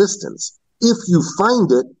their existence. If you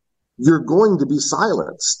find it, you're going to be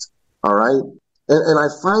silenced. All right. And I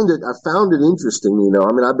found it interesting.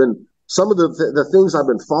 I've been, some of the things I've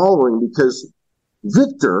been following, because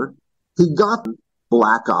Victor, he got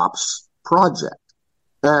Black Ops project,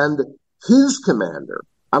 and his commander,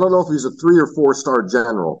 I don't know if he's a 3 or 4 star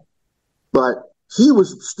general, but he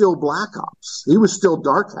was still Black Ops. He was still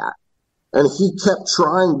Dark Hat. And he kept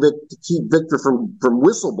trying to keep Victor from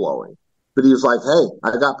whistleblowing. But he was like, hey,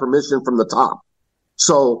 I got permission from the top.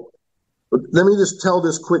 So let me just tell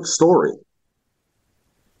this quick story.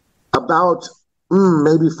 About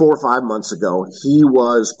maybe 4 or 5 months ago, he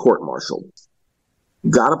was court-martialed.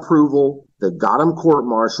 Got approval. They got him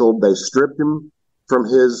court-martialed. They stripped him from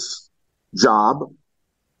his job.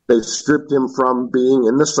 They stripped him from being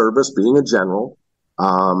in the service, being a general.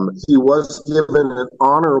 He was given an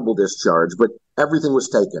honorable discharge, but everything was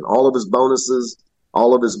taken. All of his bonuses,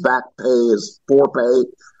 all of his back pay, his forepay.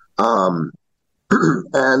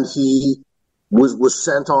 And he was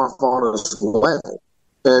sent off on his way.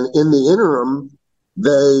 And in the interim,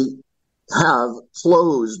 they have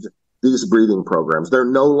closed these breeding programs. They're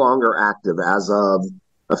no longer active as of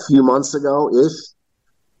a few months ago-ish.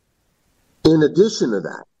 In addition to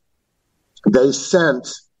that, they sent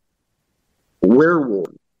werewolf,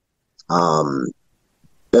 and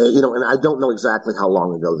I don't know exactly how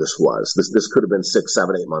long ago this was. This could have been 6,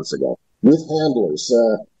 7, 8 months ago. With handlers,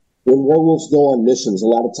 when werewolves go on missions, a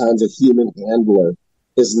lot of times a human handler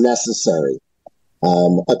is necessary,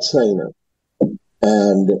 a trainer,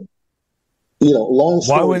 and long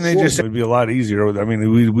story why wouldn't they short, just? It would be a lot easier. I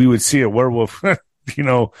mean, we would see a werewolf,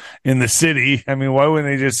 in the city. I mean, why wouldn't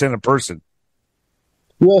they just send a person?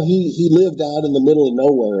 Well, he lived out in the middle of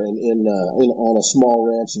nowhere on a small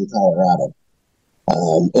ranch in Colorado.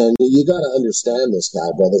 And you got to understand this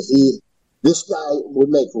guy, brother. This guy would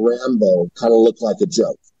make Rambo kind of look like a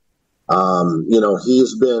joke.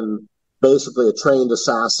 He's been basically a trained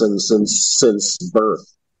assassin since birth.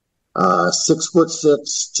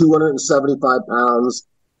 6'6", 275 pounds.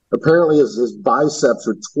 Apparently his biceps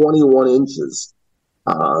are 21 inches.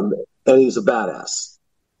 And he's a badass.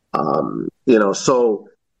 So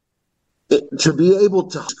to be able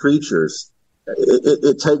to creatures,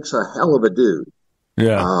 it takes a hell of a dude.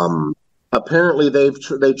 Yeah. Apparently they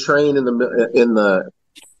train in the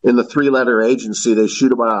 3-letter agency. They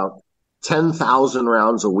shoot about 10,000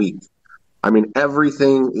 rounds a week. I mean,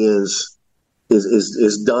 everything is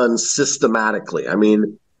done systematically. I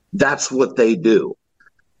mean, that's what they do.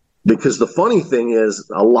 Because the funny thing is,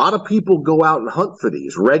 a lot of people go out and hunt for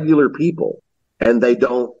these regular people, and they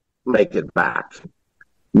don't make it back.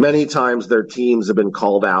 Many times their teams have been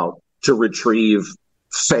called out to retrieve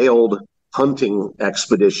failed hunting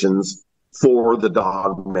expeditions for the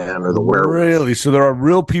dog man or the werewolf. Really? So there are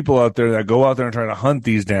real people out there that go out there and try to hunt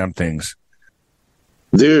these damn things.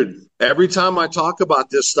 Dude, every time I talk about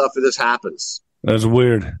this stuff, this happens. That's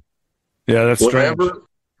weird. Yeah, that's strange.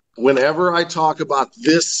 Whenever I talk about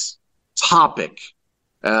this topic,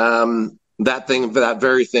 that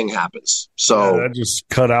very thing happens. So that just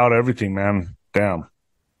cut out everything, man. Damn.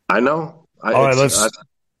 I know. All right, that's wild.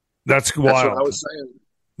 That's what I was saying.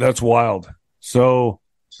 That's wild. So,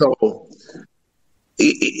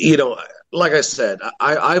 like I said,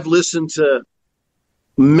 I've listened to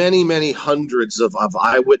many, many hundreds of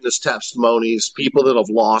eyewitness testimonies, people that have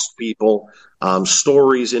lost people,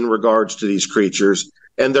 stories in regards to these creatures,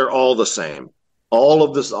 and they're all the same. All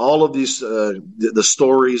of these, the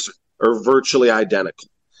stories are virtually identical.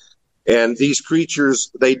 And these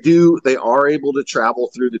creatures, they are able to travel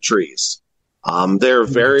through the trees. They're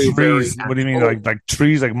very, trees. very. What do you mean, like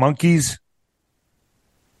trees, like monkeys?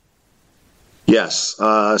 Yes,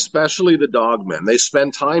 especially the dogmen. They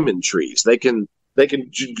spend time in trees. They can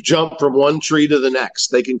jump from one tree to the next.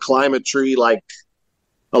 They can climb a tree. Like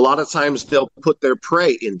a lot of times, they'll put their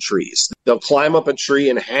prey in trees. They'll climb up a tree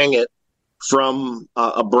and hang it from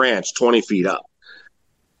a branch 20 feet up.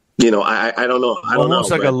 I don't know.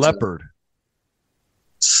 Almost like a leopard.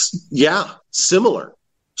 Yeah, similar.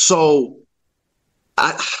 So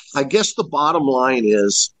I guess the bottom line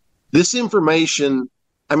is this information.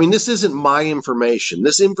 I mean, this isn't my information.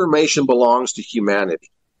 This information belongs to humanity.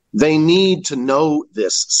 They need to know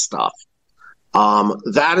this stuff.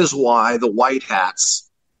 That is why the White Hats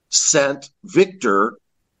sent Victor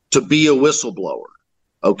to be a whistleblower.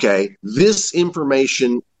 Okay, this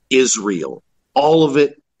information is real. All of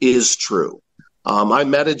it is true. I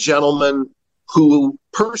met a gentleman who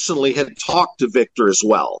personally had talked to Victor as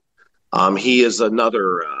well. He is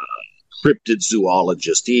another cryptid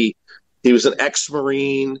zoologist. He was an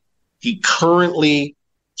ex-Marine. He currently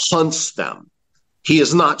hunts them. He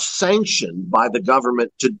is not sanctioned by the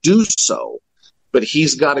government to do so, but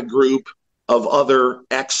he's got a group of other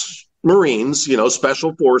ex-Marines,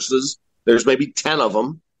 special forces. There's maybe 10 of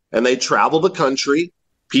them, and they travel the country.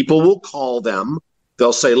 People will call them.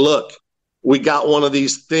 They'll say, look, we got one of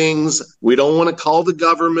these things. We don't want to call the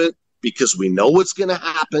government because we know what's going to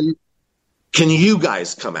happen. Can you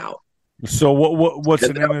guys come out? So what's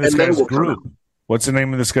the name of this guy's group? What's the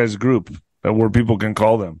name of this guy's group where people can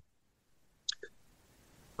call them?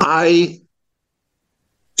 I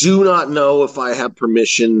do not know if I have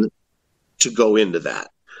permission to go into that.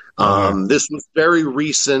 This was very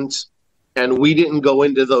recent, and we didn't go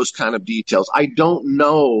into those kind of details. I don't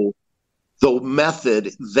know the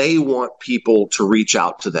method they want people to reach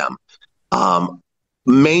out to them.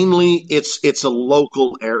 Mainly, it's a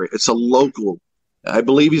local area. It's a local. I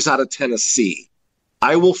believe he's out of Tennessee.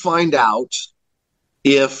 I will find out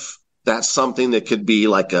if that's something that could be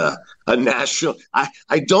like a national.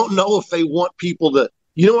 I don't know if they want people to.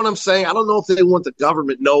 You know what I'm saying? I don't know if they want the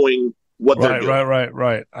government knowing what they're doing.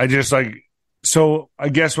 Right. I just so I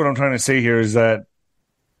guess what I'm trying to say here is that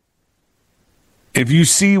if you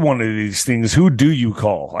see one of these things, who do you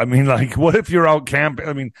call? I mean, what if you're out camping?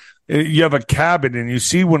 I mean, you have a cabin and you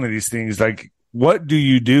see one of these things. What do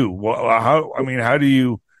you do? How do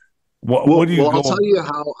you? What do you? Well,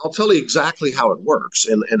 I'll tell you exactly how it works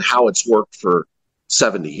and how it's worked for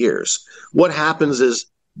 70 years. What happens is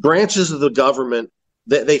branches of the government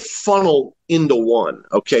they funnel into one.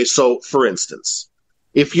 Okay, so for instance,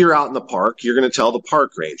 if you're out in the park, you're going to tell the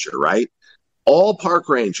park ranger, right? All park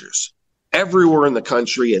rangers everywhere in the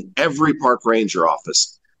country and every park ranger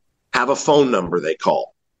office have a phone number they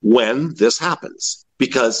call when this happens,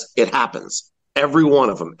 because it happens. Every one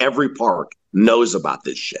of them, every park knows about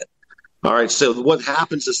this shit. All right, so what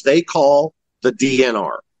happens is they call the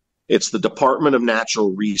DNR. It's the Department of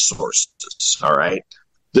Natural Resources, all right?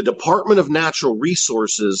 The Department of Natural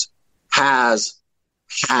Resources has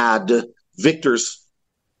had Victor's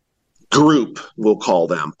group, we'll call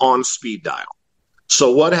them, on speed dial.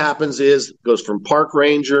 So what happens is it goes from park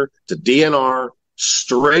ranger to DNR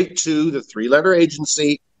straight to the three-letter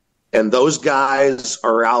agency, and those guys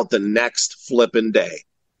are out the next flipping day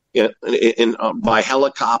by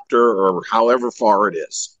helicopter or however far it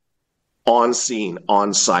is, on scene,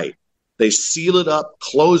 on site. They seal it up,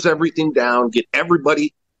 close everything down, get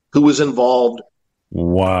everybody who was involved.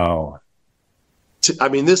 Wow. I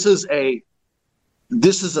mean, this is a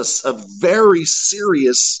very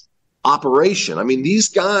serious operation. I mean, these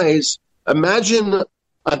guys, imagine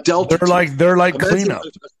a Delta. They're like cleanup.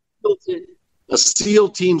 A SEAL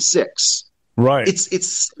Team 6. Right.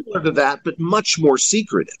 It's similar to that, but much more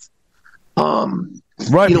secretive.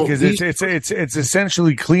 Right, because it's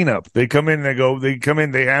essentially cleanup. They come in, they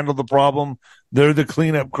handle the problem. They're the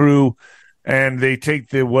cleanup crew, and they take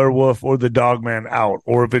the werewolf or the dogman out.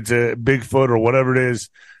 Or if it's a Bigfoot or whatever it is,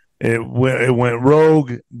 it went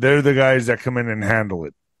rogue. They're the guys that come in and handle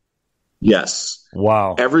it. Yes.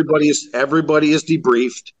 Wow. Everybody is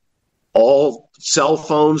debriefed. All cell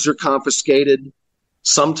phones are confiscated.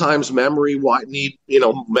 Sometimes memory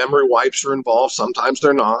wipes are involved. Sometimes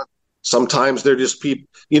they're not. Sometimes they're just people.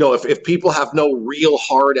 If people have no real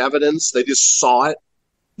hard evidence, they just saw it,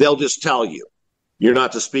 they'll just tell you, you're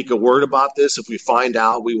not to speak a word about this. If we find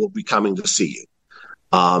out, we will be coming to see you.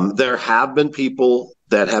 There have been people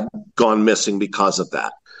that have gone missing because of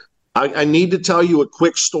that. I need to tell you a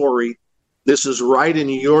quick story. This is right in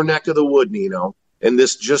your neck of the wood, Nino, and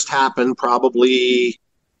this just happened probably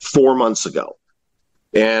 4 months ago.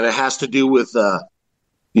 And it has to do with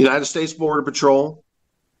United States Border Patrol,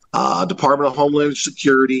 Department of Homeland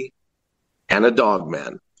Security, and a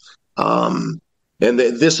dogman.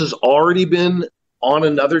 This has already been on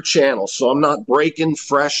another channel, so I'm not breaking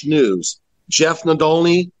fresh news. Jeff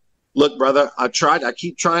Nadolny, look, brother, I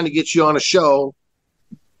keep trying to get you on a show,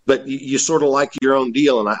 but you sort of like your own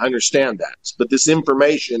deal, and I understand that. But this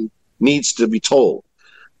information needs to be told.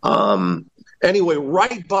 Anyway,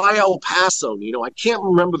 right by El Paso, I can't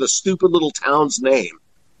remember the stupid little town's name,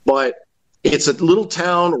 but it's a little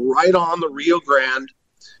town right on the Rio Grande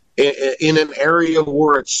in an area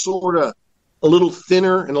where it's sort of a little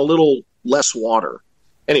thinner and a little less water.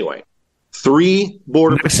 Anyway, 3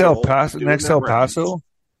 border next patrol. Next to El Paso?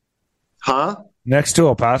 Huh? Next to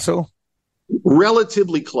El Paso?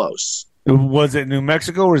 Relatively close. Was it New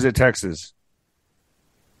Mexico or is it Texas?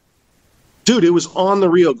 Dude, it was on the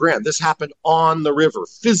Rio Grande. This happened on the river,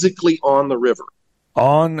 physically on the river.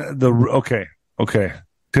 Okay.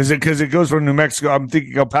 Because it goes from New Mexico. I'm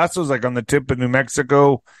thinking El Paso is like on the tip of New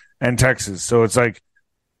Mexico and Texas. So it's like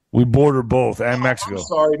we border both and Mexico. I'm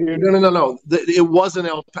sorry, dude. No. It wasn't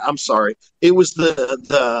I'm sorry. It was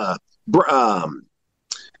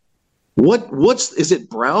is it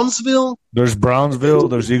Brownsville? There's Brownsville.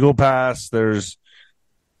 There's Eagle Pass. There's.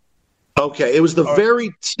 Okay. It was the very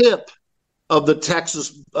tip of the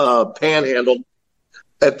Texas panhandle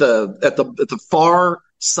at the far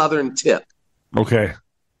southern tip. Okay.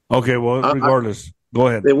 Well, regardless, go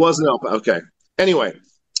ahead. It wasn't okay. Anyway,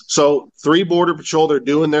 so 3 border patrol, they're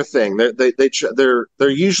doing their thing. They're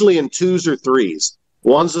usually in 2s or 3s.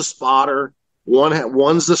 One's a spotter,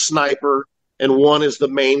 one's the sniper, and one is the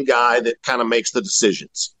main guy that kind of makes the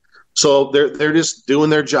decisions. So they're just doing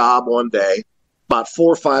their job one day, about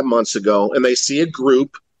 4 or 5 months ago, and they see a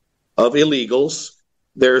group of illegals.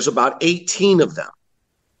 There's about 18 of them.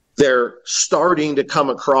 They're starting to come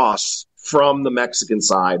across from the Mexican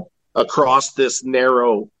side across this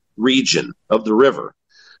narrow region of the river.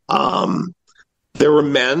 There were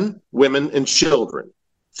men, women, and children.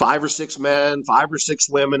 5 or 6 men, 5 or 6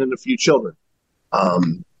 women, and a few children.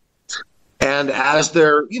 And as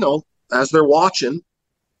they're watching,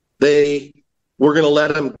 they were going to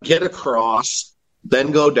let them get across,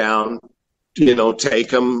 then go down, take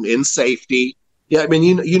them in safety. Yeah, I mean,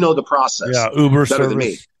 you know the process. Yeah, Uber better service. Than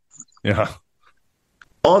me. Yeah.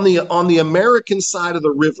 On the American side of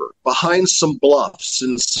the river, behind some bluffs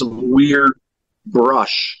and some weird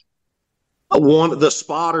brush, the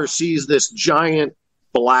spotter sees this giant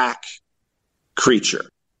black creature.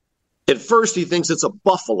 At first, he thinks it's a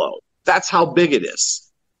buffalo. That's how big it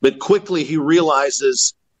is. But quickly, he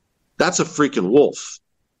realizes that's a freaking wolf.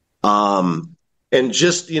 And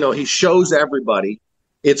just, he shows everybody.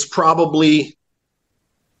 It's probably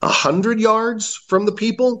 100 yards from the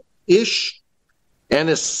people-ish. And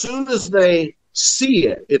as soon as they see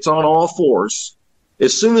it, it's on all fours.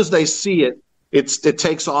 As soon as they see it, it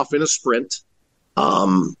takes off in a sprint.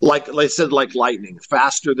 Like they said, like lightning,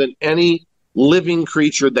 faster than any living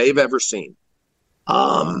creature they've ever seen.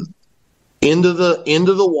 Into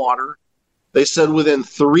the water. They said within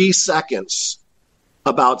 3 seconds,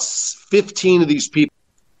 about 15 of these people.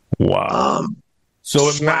 Wow. So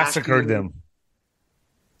it massacred them.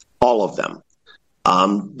 All of them.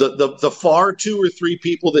 The far 2 or 3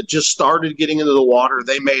 people that just started getting into the water,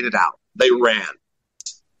 they made it out. They ran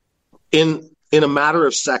in a matter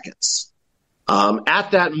of seconds.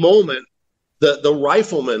 At that moment, the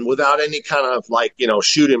rifleman, without any kind of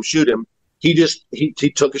shoot him, he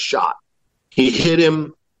took a shot. He hit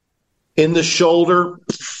him in the shoulder.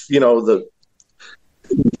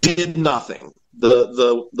 Did nothing.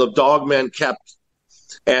 The dogman kept,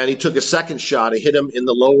 and he took a second shot. He hit him in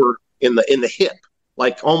the hip,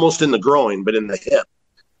 like almost in the groin, but in the hip.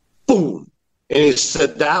 Boom. And he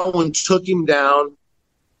said that one took him down.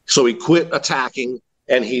 So he quit attacking,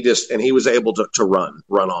 and he was able to run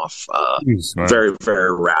off very,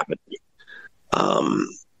 very rapidly.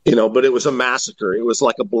 But it was a massacre. It was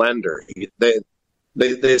like a blender. They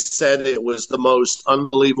said it was the most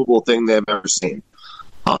unbelievable thing they've ever seen.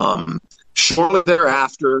 Shortly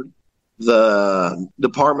thereafter, the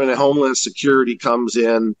Department of Homeland Security comes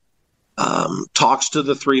in, talks to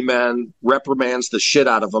the 3 men, reprimands the shit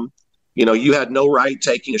out of them. You had no right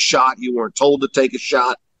taking a shot. You weren't told to take a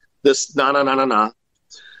shot. No.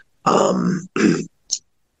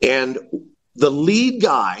 And the lead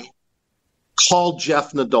guy called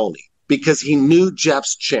Jeff Nadolny because he knew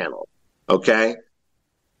Jeff's channel, okay?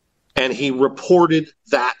 And he reported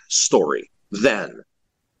that story then.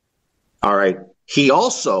 All right. He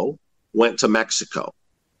also went to Mexico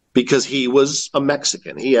because he was a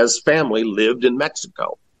Mexican. He has family lived in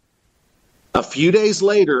Mexico. A few days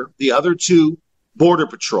later, the other 2 Border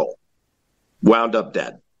Patrol wound up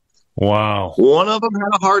dead. Wow. One of them had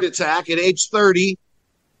a heart attack at age 30,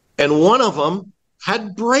 and one of them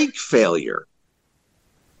had brake failure.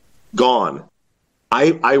 Gone.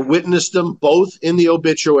 I witnessed them both in the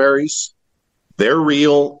obituaries. They're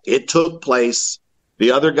real. It took place.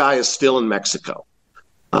 The other guy is still in Mexico.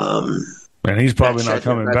 And he's probably not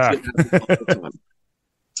coming back.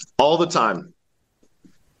 All the time.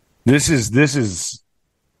 This is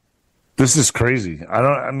crazy.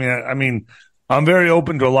 I mean, I'm very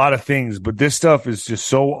open to a lot of things, but this stuff is just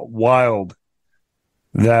so wild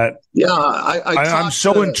that I'm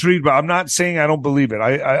so intrigued. But I'm not saying I don't believe it.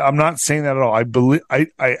 I'm not saying that at all. I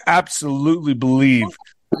absolutely believe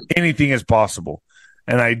anything is possible,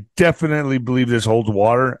 and I definitely believe this holds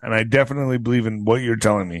water, and I definitely believe in what you're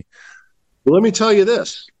telling me. Well, let me tell you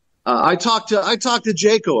this. I talked to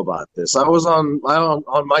Jaco about this. I was on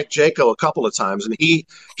Mike Jaco a couple of times, and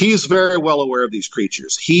he's very well aware of these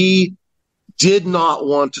creatures. He did not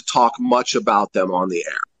want to talk much about them on the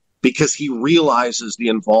air because he realizes the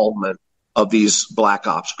involvement of these black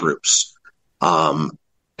ops groups. And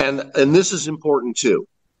this is important too.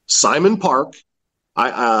 Simon Park,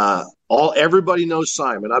 everybody knows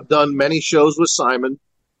Simon. I've done many shows with Simon.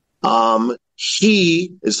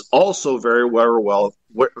 He is also very well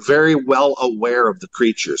aware of the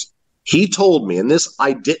creatures. He told me, and this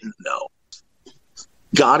I didn't know,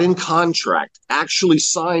 got in contract, actually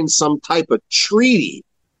signed some type of treaty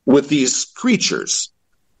with these creatures.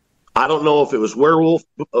 I don't know if it was werewolf,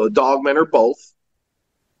 dogmen, or both.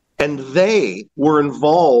 And they were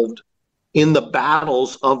involved in the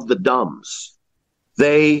battles of the Dumbs.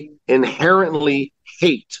 They inherently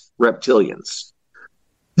hate reptilians.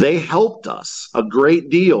 They helped us a great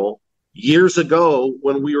deal years ago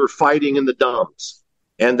when we were fighting in the Dumbs.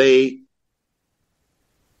 And they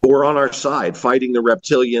were on our side, fighting the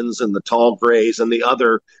reptilians and the tall grays and the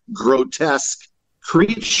other grotesque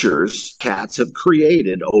creatures cats have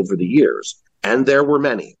created over the years. And there were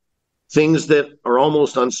many things that are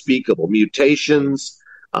almost unspeakable: mutations,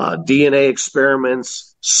 DNA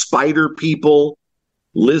experiments, spider people,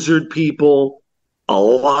 lizard people, a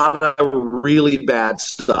lot of really bad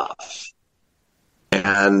stuff.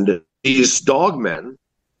 And these dogmen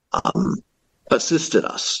assisted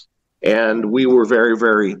us. And we were very,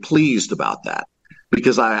 very pleased about that,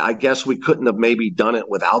 because I guess we couldn't have maybe done it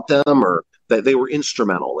without them, or that they were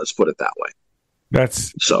instrumental. Let's put it that way.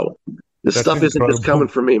 This stuff incredible. Isn't just coming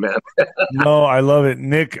from me, man. No, I love it.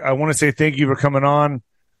 Nick, I want to say thank you for coming on.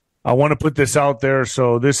 I want to put this out there.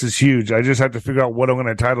 So this is huge. I just have to figure out what I'm going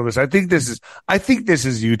to title this. I think this is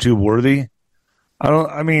YouTube worthy. I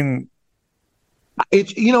don't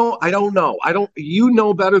know. You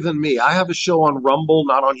know better than me. I have a show on Rumble,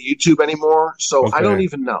 not on YouTube anymore. So okay. I don't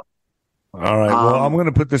even know. All right. Well, I'm going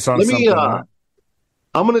to put this on something.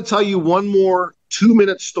 I'm going to tell you one more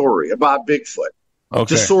 2-minute story about Bigfoot.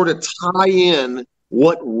 Okay. to sort of tie in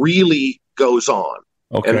what really goes on.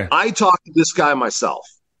 Okay. And I talked to this guy myself.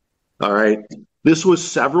 All right. This was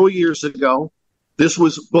several years ago. This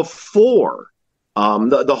was before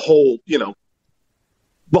the whole,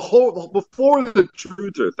 before the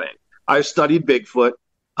truther thing. I studied Bigfoot.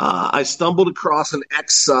 I stumbled across an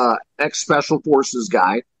ex Special Forces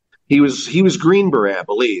guy. He was Green Beret, I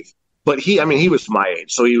believe, but he was my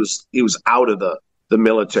age, so he was out of the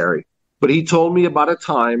military. But he told me about a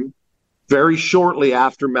time very shortly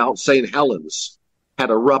after Mount St. Helens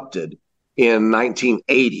had erupted in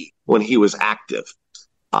 1980 when he was active.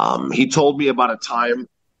 He told me about a time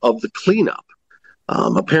of the cleanup.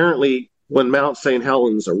 Apparently, when Mount St.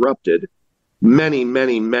 Helens erupted, many,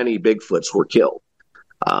 many, many Bigfoots were killed.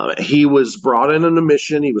 He was brought in on a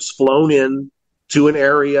mission. He was flown in to an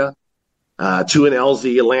area, to an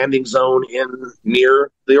LZ, a landing zone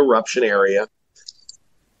near the eruption area.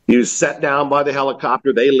 He was set down by the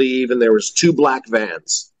helicopter. They leave, and there was 2 black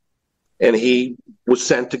vans. And he was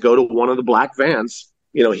sent to go to one of the black vans.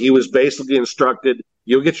 He was basically instructed,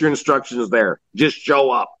 you'll get your instructions there. Just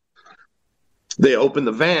show up. They open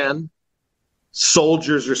the van.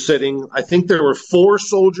 Soldiers are sitting. I think there were 4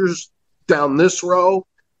 soldiers down this row,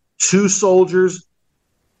 2 soldiers,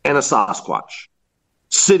 and a Sasquatch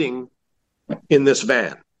sitting in this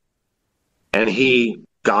van. And he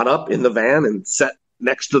got up in the van and sat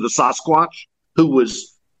next to the Sasquatch, who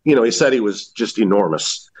was, he said he was just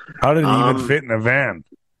enormous. How did he even fit in a van?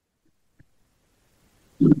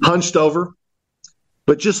 Hunched over,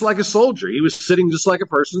 but just like a soldier. He was sitting just like a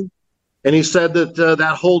person. And he said that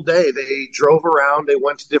that whole day they drove around, they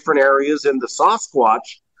went to different areas, and the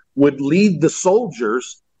Sasquatch would lead the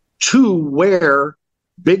soldiers to where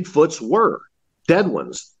Bigfoots were, dead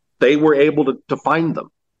ones. They were able to find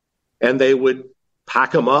them. And they would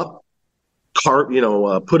pack them up, put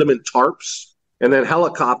them in tarps, and then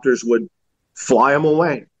helicopters would fly them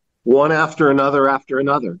away, one after another after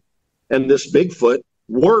another. And this Bigfoot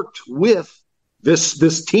worked with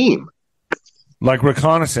this team. Like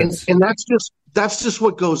reconnaissance. And that's just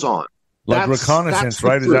what goes on. Like reconnaissance,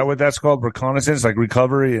 right? Is that what that's called? Reconnaissance, like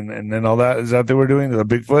recovery and then all that? Is that what they were doing to the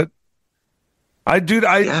Bigfoot? I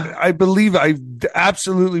believe, I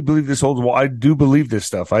absolutely believe this holds. I do believe this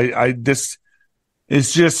stuff. This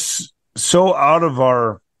is just so out of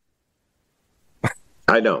our.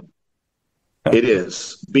 I know. It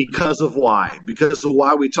is because of why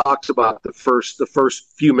we talked about the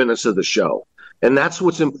first few minutes of the show. And that's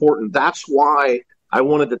what's important. That's why I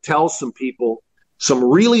wanted to tell some people some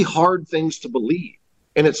really hard things to believe.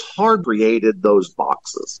 And it's hard created those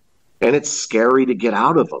boxes. And it's scary to get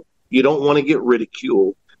out of them. You don't want to get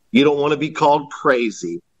ridiculed. You don't want to be called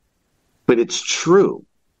crazy. But it's true.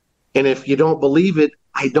 And if you don't believe it,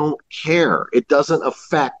 I don't care. It doesn't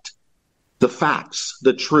affect the facts,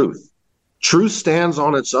 the truth. Truth stands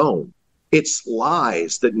on its own. It's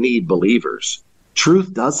lies that need believers.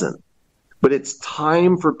 Truth doesn't. But it's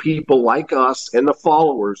time for people like us and the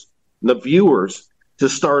followers, the viewers, to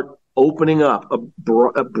start opening up,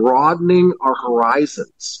 broadening our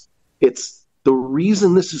horizons. It's the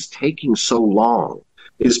reason this is taking so long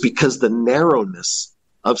is because the narrowness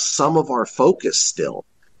of some of our focus still.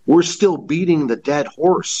 We're still beating the dead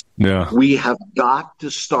horse. Yeah. We have got to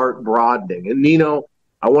start broadening. And, Nino,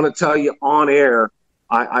 I want to tell you on air,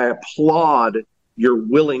 I applaud your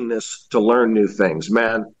willingness to learn new things,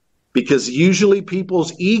 man. Because usually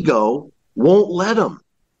people's ego won't let them.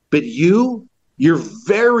 But you're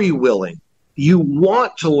very willing. You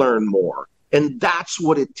want to learn more. And that's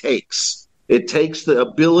what it takes. It takes the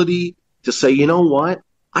ability to say, you know what?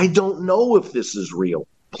 I don't know if this is real.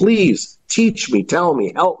 Please teach me, tell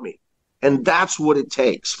me, help me. And that's what it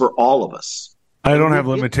takes for all of us. I don't have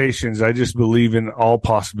limitations. I just believe in all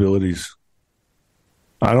possibilities.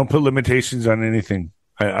 I don't put limitations on anything.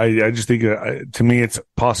 I just think, to me, it's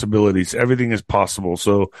possibilities. Everything is possible.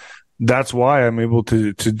 So that's why I'm able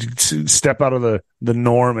to step out of the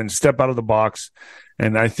norm and step out of the box.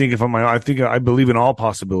 And I think I believe in all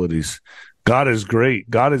possibilities. God is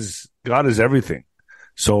great. God is everything.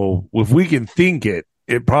 So if we can think it,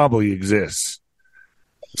 it probably exists.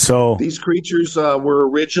 So these creatures were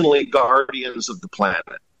originally guardians of the planet.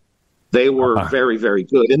 They were very, very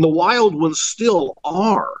good. And the wild ones still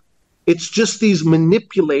are. It's just these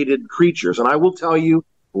manipulated creatures. And I will tell you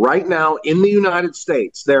right now in the United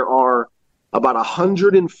States, there are about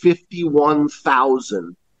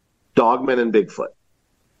 151,000 dogmen and Bigfoot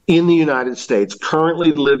in the United States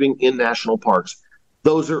currently living in national parks.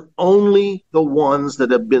 Those are only the ones that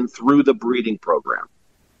have been through the breeding program.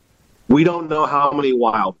 We don't know how many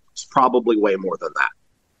wild ones, probably way more than that.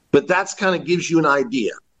 But that's kind of gives you an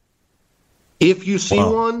idea. If you see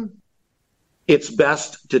one, it's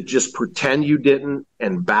best to just pretend you didn't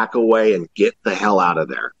and back away and get the hell out of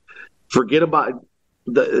there. Forget about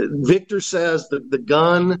Victor says the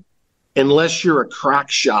gun, unless you're a crack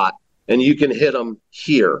shot and you can hit them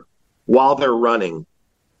here while they're running,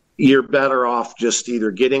 you're better off just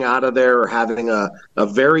either getting out of there or having a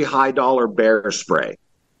very high dollar bear spray.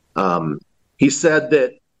 He said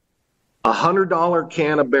that $100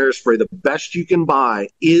 can of bear spray, the best you can buy,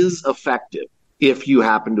 is effective if you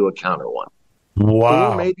happen to encounter one.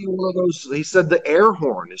 Wow. Or maybe one of those. He said the air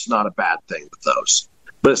horn is not a bad thing with those.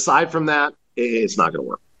 But aside from that, it's not going to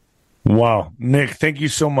work. Wow. Nick, thank you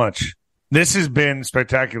so much. This has been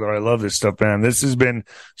spectacular. I love this stuff, man. This has been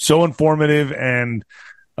so informative and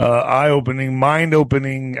eye-opening,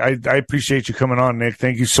 mind-opening. I appreciate you coming on, Nick.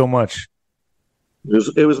 Thank you so much.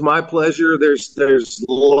 It was my pleasure. There's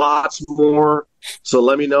lots more. So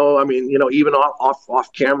let me know. I mean, even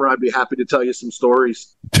off camera, I'd be happy to tell you some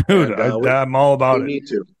stories. Dude, I'm all about it. Need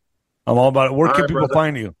to. I'm all about it. Where can people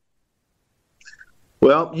find you?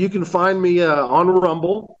 Well, you can find me on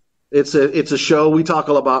Rumble. It's a show. We talk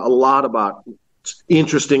a lot about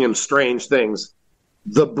interesting and strange things.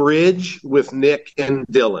 The Bridge with Nick and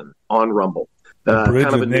Dylan on Rumble. The Bridge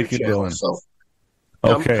kind of with a Nick and channel, Dylan. So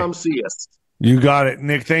come see us. You got it.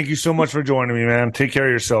 Nick, thank you so much for joining me, man. Take care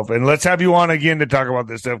of yourself. And let's have you on again to talk about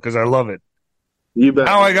this stuff because I love it. You bet.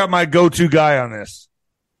 Now I got my go-to guy on this.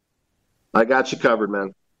 I got you covered,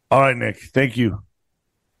 man. All right, Nick. Thank you.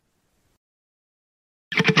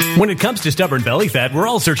 When it comes to stubborn belly fat, we're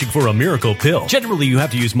all searching for a miracle pill. Generally, you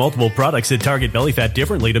have to use multiple products that target belly fat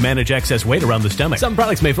differently to manage excess weight around the stomach. Some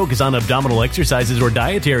products may focus on abdominal exercises or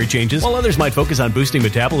dietary changes, while others might focus on boosting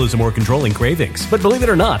metabolism or controlling cravings. But believe it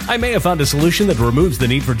or not, I may have found a solution that removes the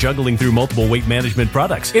need for juggling through multiple weight management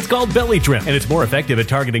products. It's called Belly Trim, and it's more effective at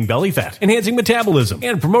targeting belly fat, enhancing metabolism,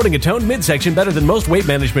 and promoting a toned midsection better than most weight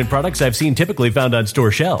management products I've seen typically found on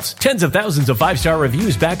store shelves. Tens of thousands of 5-star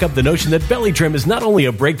reviews back up the notion that Belly Trim is not only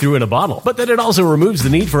a breakthrough in a bottle, but that it also removes the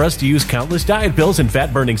need for us to use countless diet pills and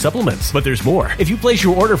fat-burning supplements. But there's more. If you place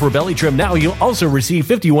your order for Belly Trim now, you'll also receive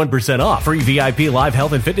 51% off, free VIP live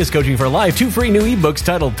health and fitness coaching for life, 2 free new ebooks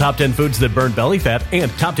titled Top 10 Foods That Burn Belly Fat and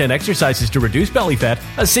Top 10 Exercises to Reduce Belly Fat,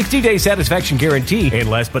 a 60-day satisfaction guarantee, and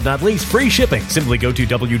last but not least, free shipping. Simply go to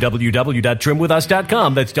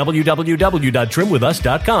www.trimwithus.com. That's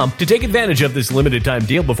www.trimwithus.com to take advantage of this limited time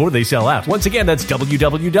deal before they sell out. Once again, that's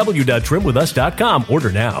www.trimwithus.com.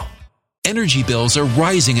 Order now. Energy bills are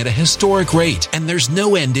rising at a historic rate, and there's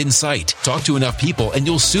no end in sight. Talk to enough people, and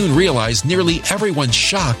you'll soon realize nearly everyone's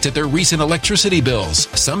shocked at their recent electricity bills.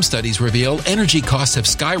 Some studies reveal energy costs have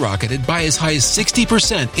skyrocketed by as high as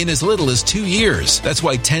 60% in as little as 2 years. That's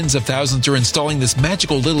why tens of thousands are installing this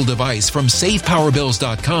magical little device from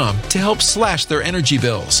SavePowerBills.com to help slash their energy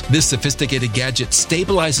bills. This sophisticated gadget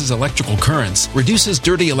stabilizes electrical currents, reduces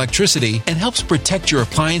dirty electricity, and helps protect your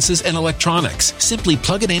appliances and electronics. Simply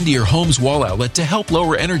plug it into your home's wall outlet to help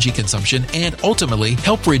lower energy consumption and ultimately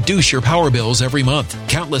help reduce your power bills every month.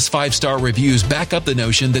 Countless 5-star reviews back up the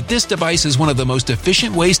notion that this device is one of the most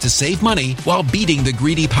efficient ways to save money while beating the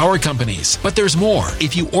greedy power companies. But there's more.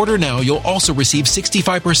 If you order now, you'll also receive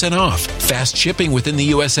 65% off, fast shipping within the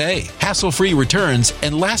USA, hassle-free returns,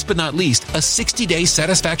 and last but not least, a 60-day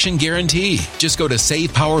satisfaction guarantee. Just go to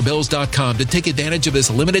SavePowerBills.com to take advantage of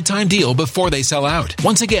this limited time deal before they sell out.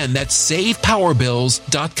 Once again, that's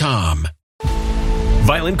SavePowerBills.com.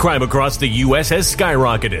 Violent crime across the U.S. has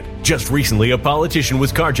skyrocketed. Just recently, a politician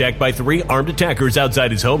was carjacked by 3 armed attackers outside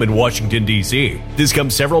his home in Washington, D.C. This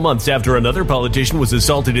comes several months after another politician was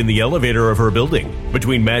assaulted in the elevator of her building.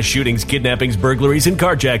 Between mass shootings, kidnappings, burglaries, and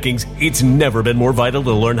carjackings, it's never been more vital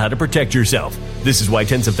to learn how to protect yourself. This is why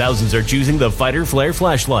tens of thousands are choosing the Fighter Flare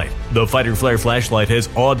flashlight. The Fighter Flare flashlight has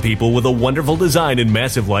awed people with a wonderful design and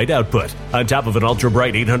massive light output. On top of an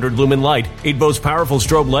ultra-bright 800-lumen light, it boasts powerful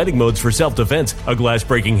strobe lighting modes for self-defense, a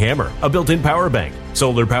glass-breaking hammer, a built-in power bank,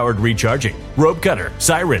 solar-powered recharging, rope cutter,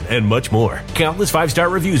 siren, and much more. Countless 5-star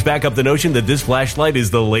reviews back up the notion that this flashlight is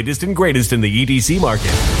the latest and greatest in the EDC market.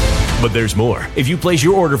 But there's more. If you place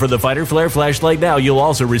your order for the Fighter Flare flashlight now, you'll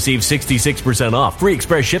also receive 66% off, free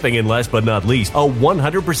express shipping, and last but not least, a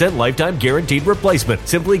 100% lifetime guaranteed replacement.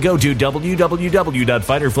 Simply go to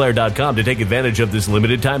www.fighterflare.com to take advantage of this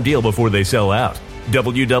limited time deal before they sell out.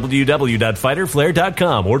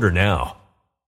 www.fighterflare.com. Order now.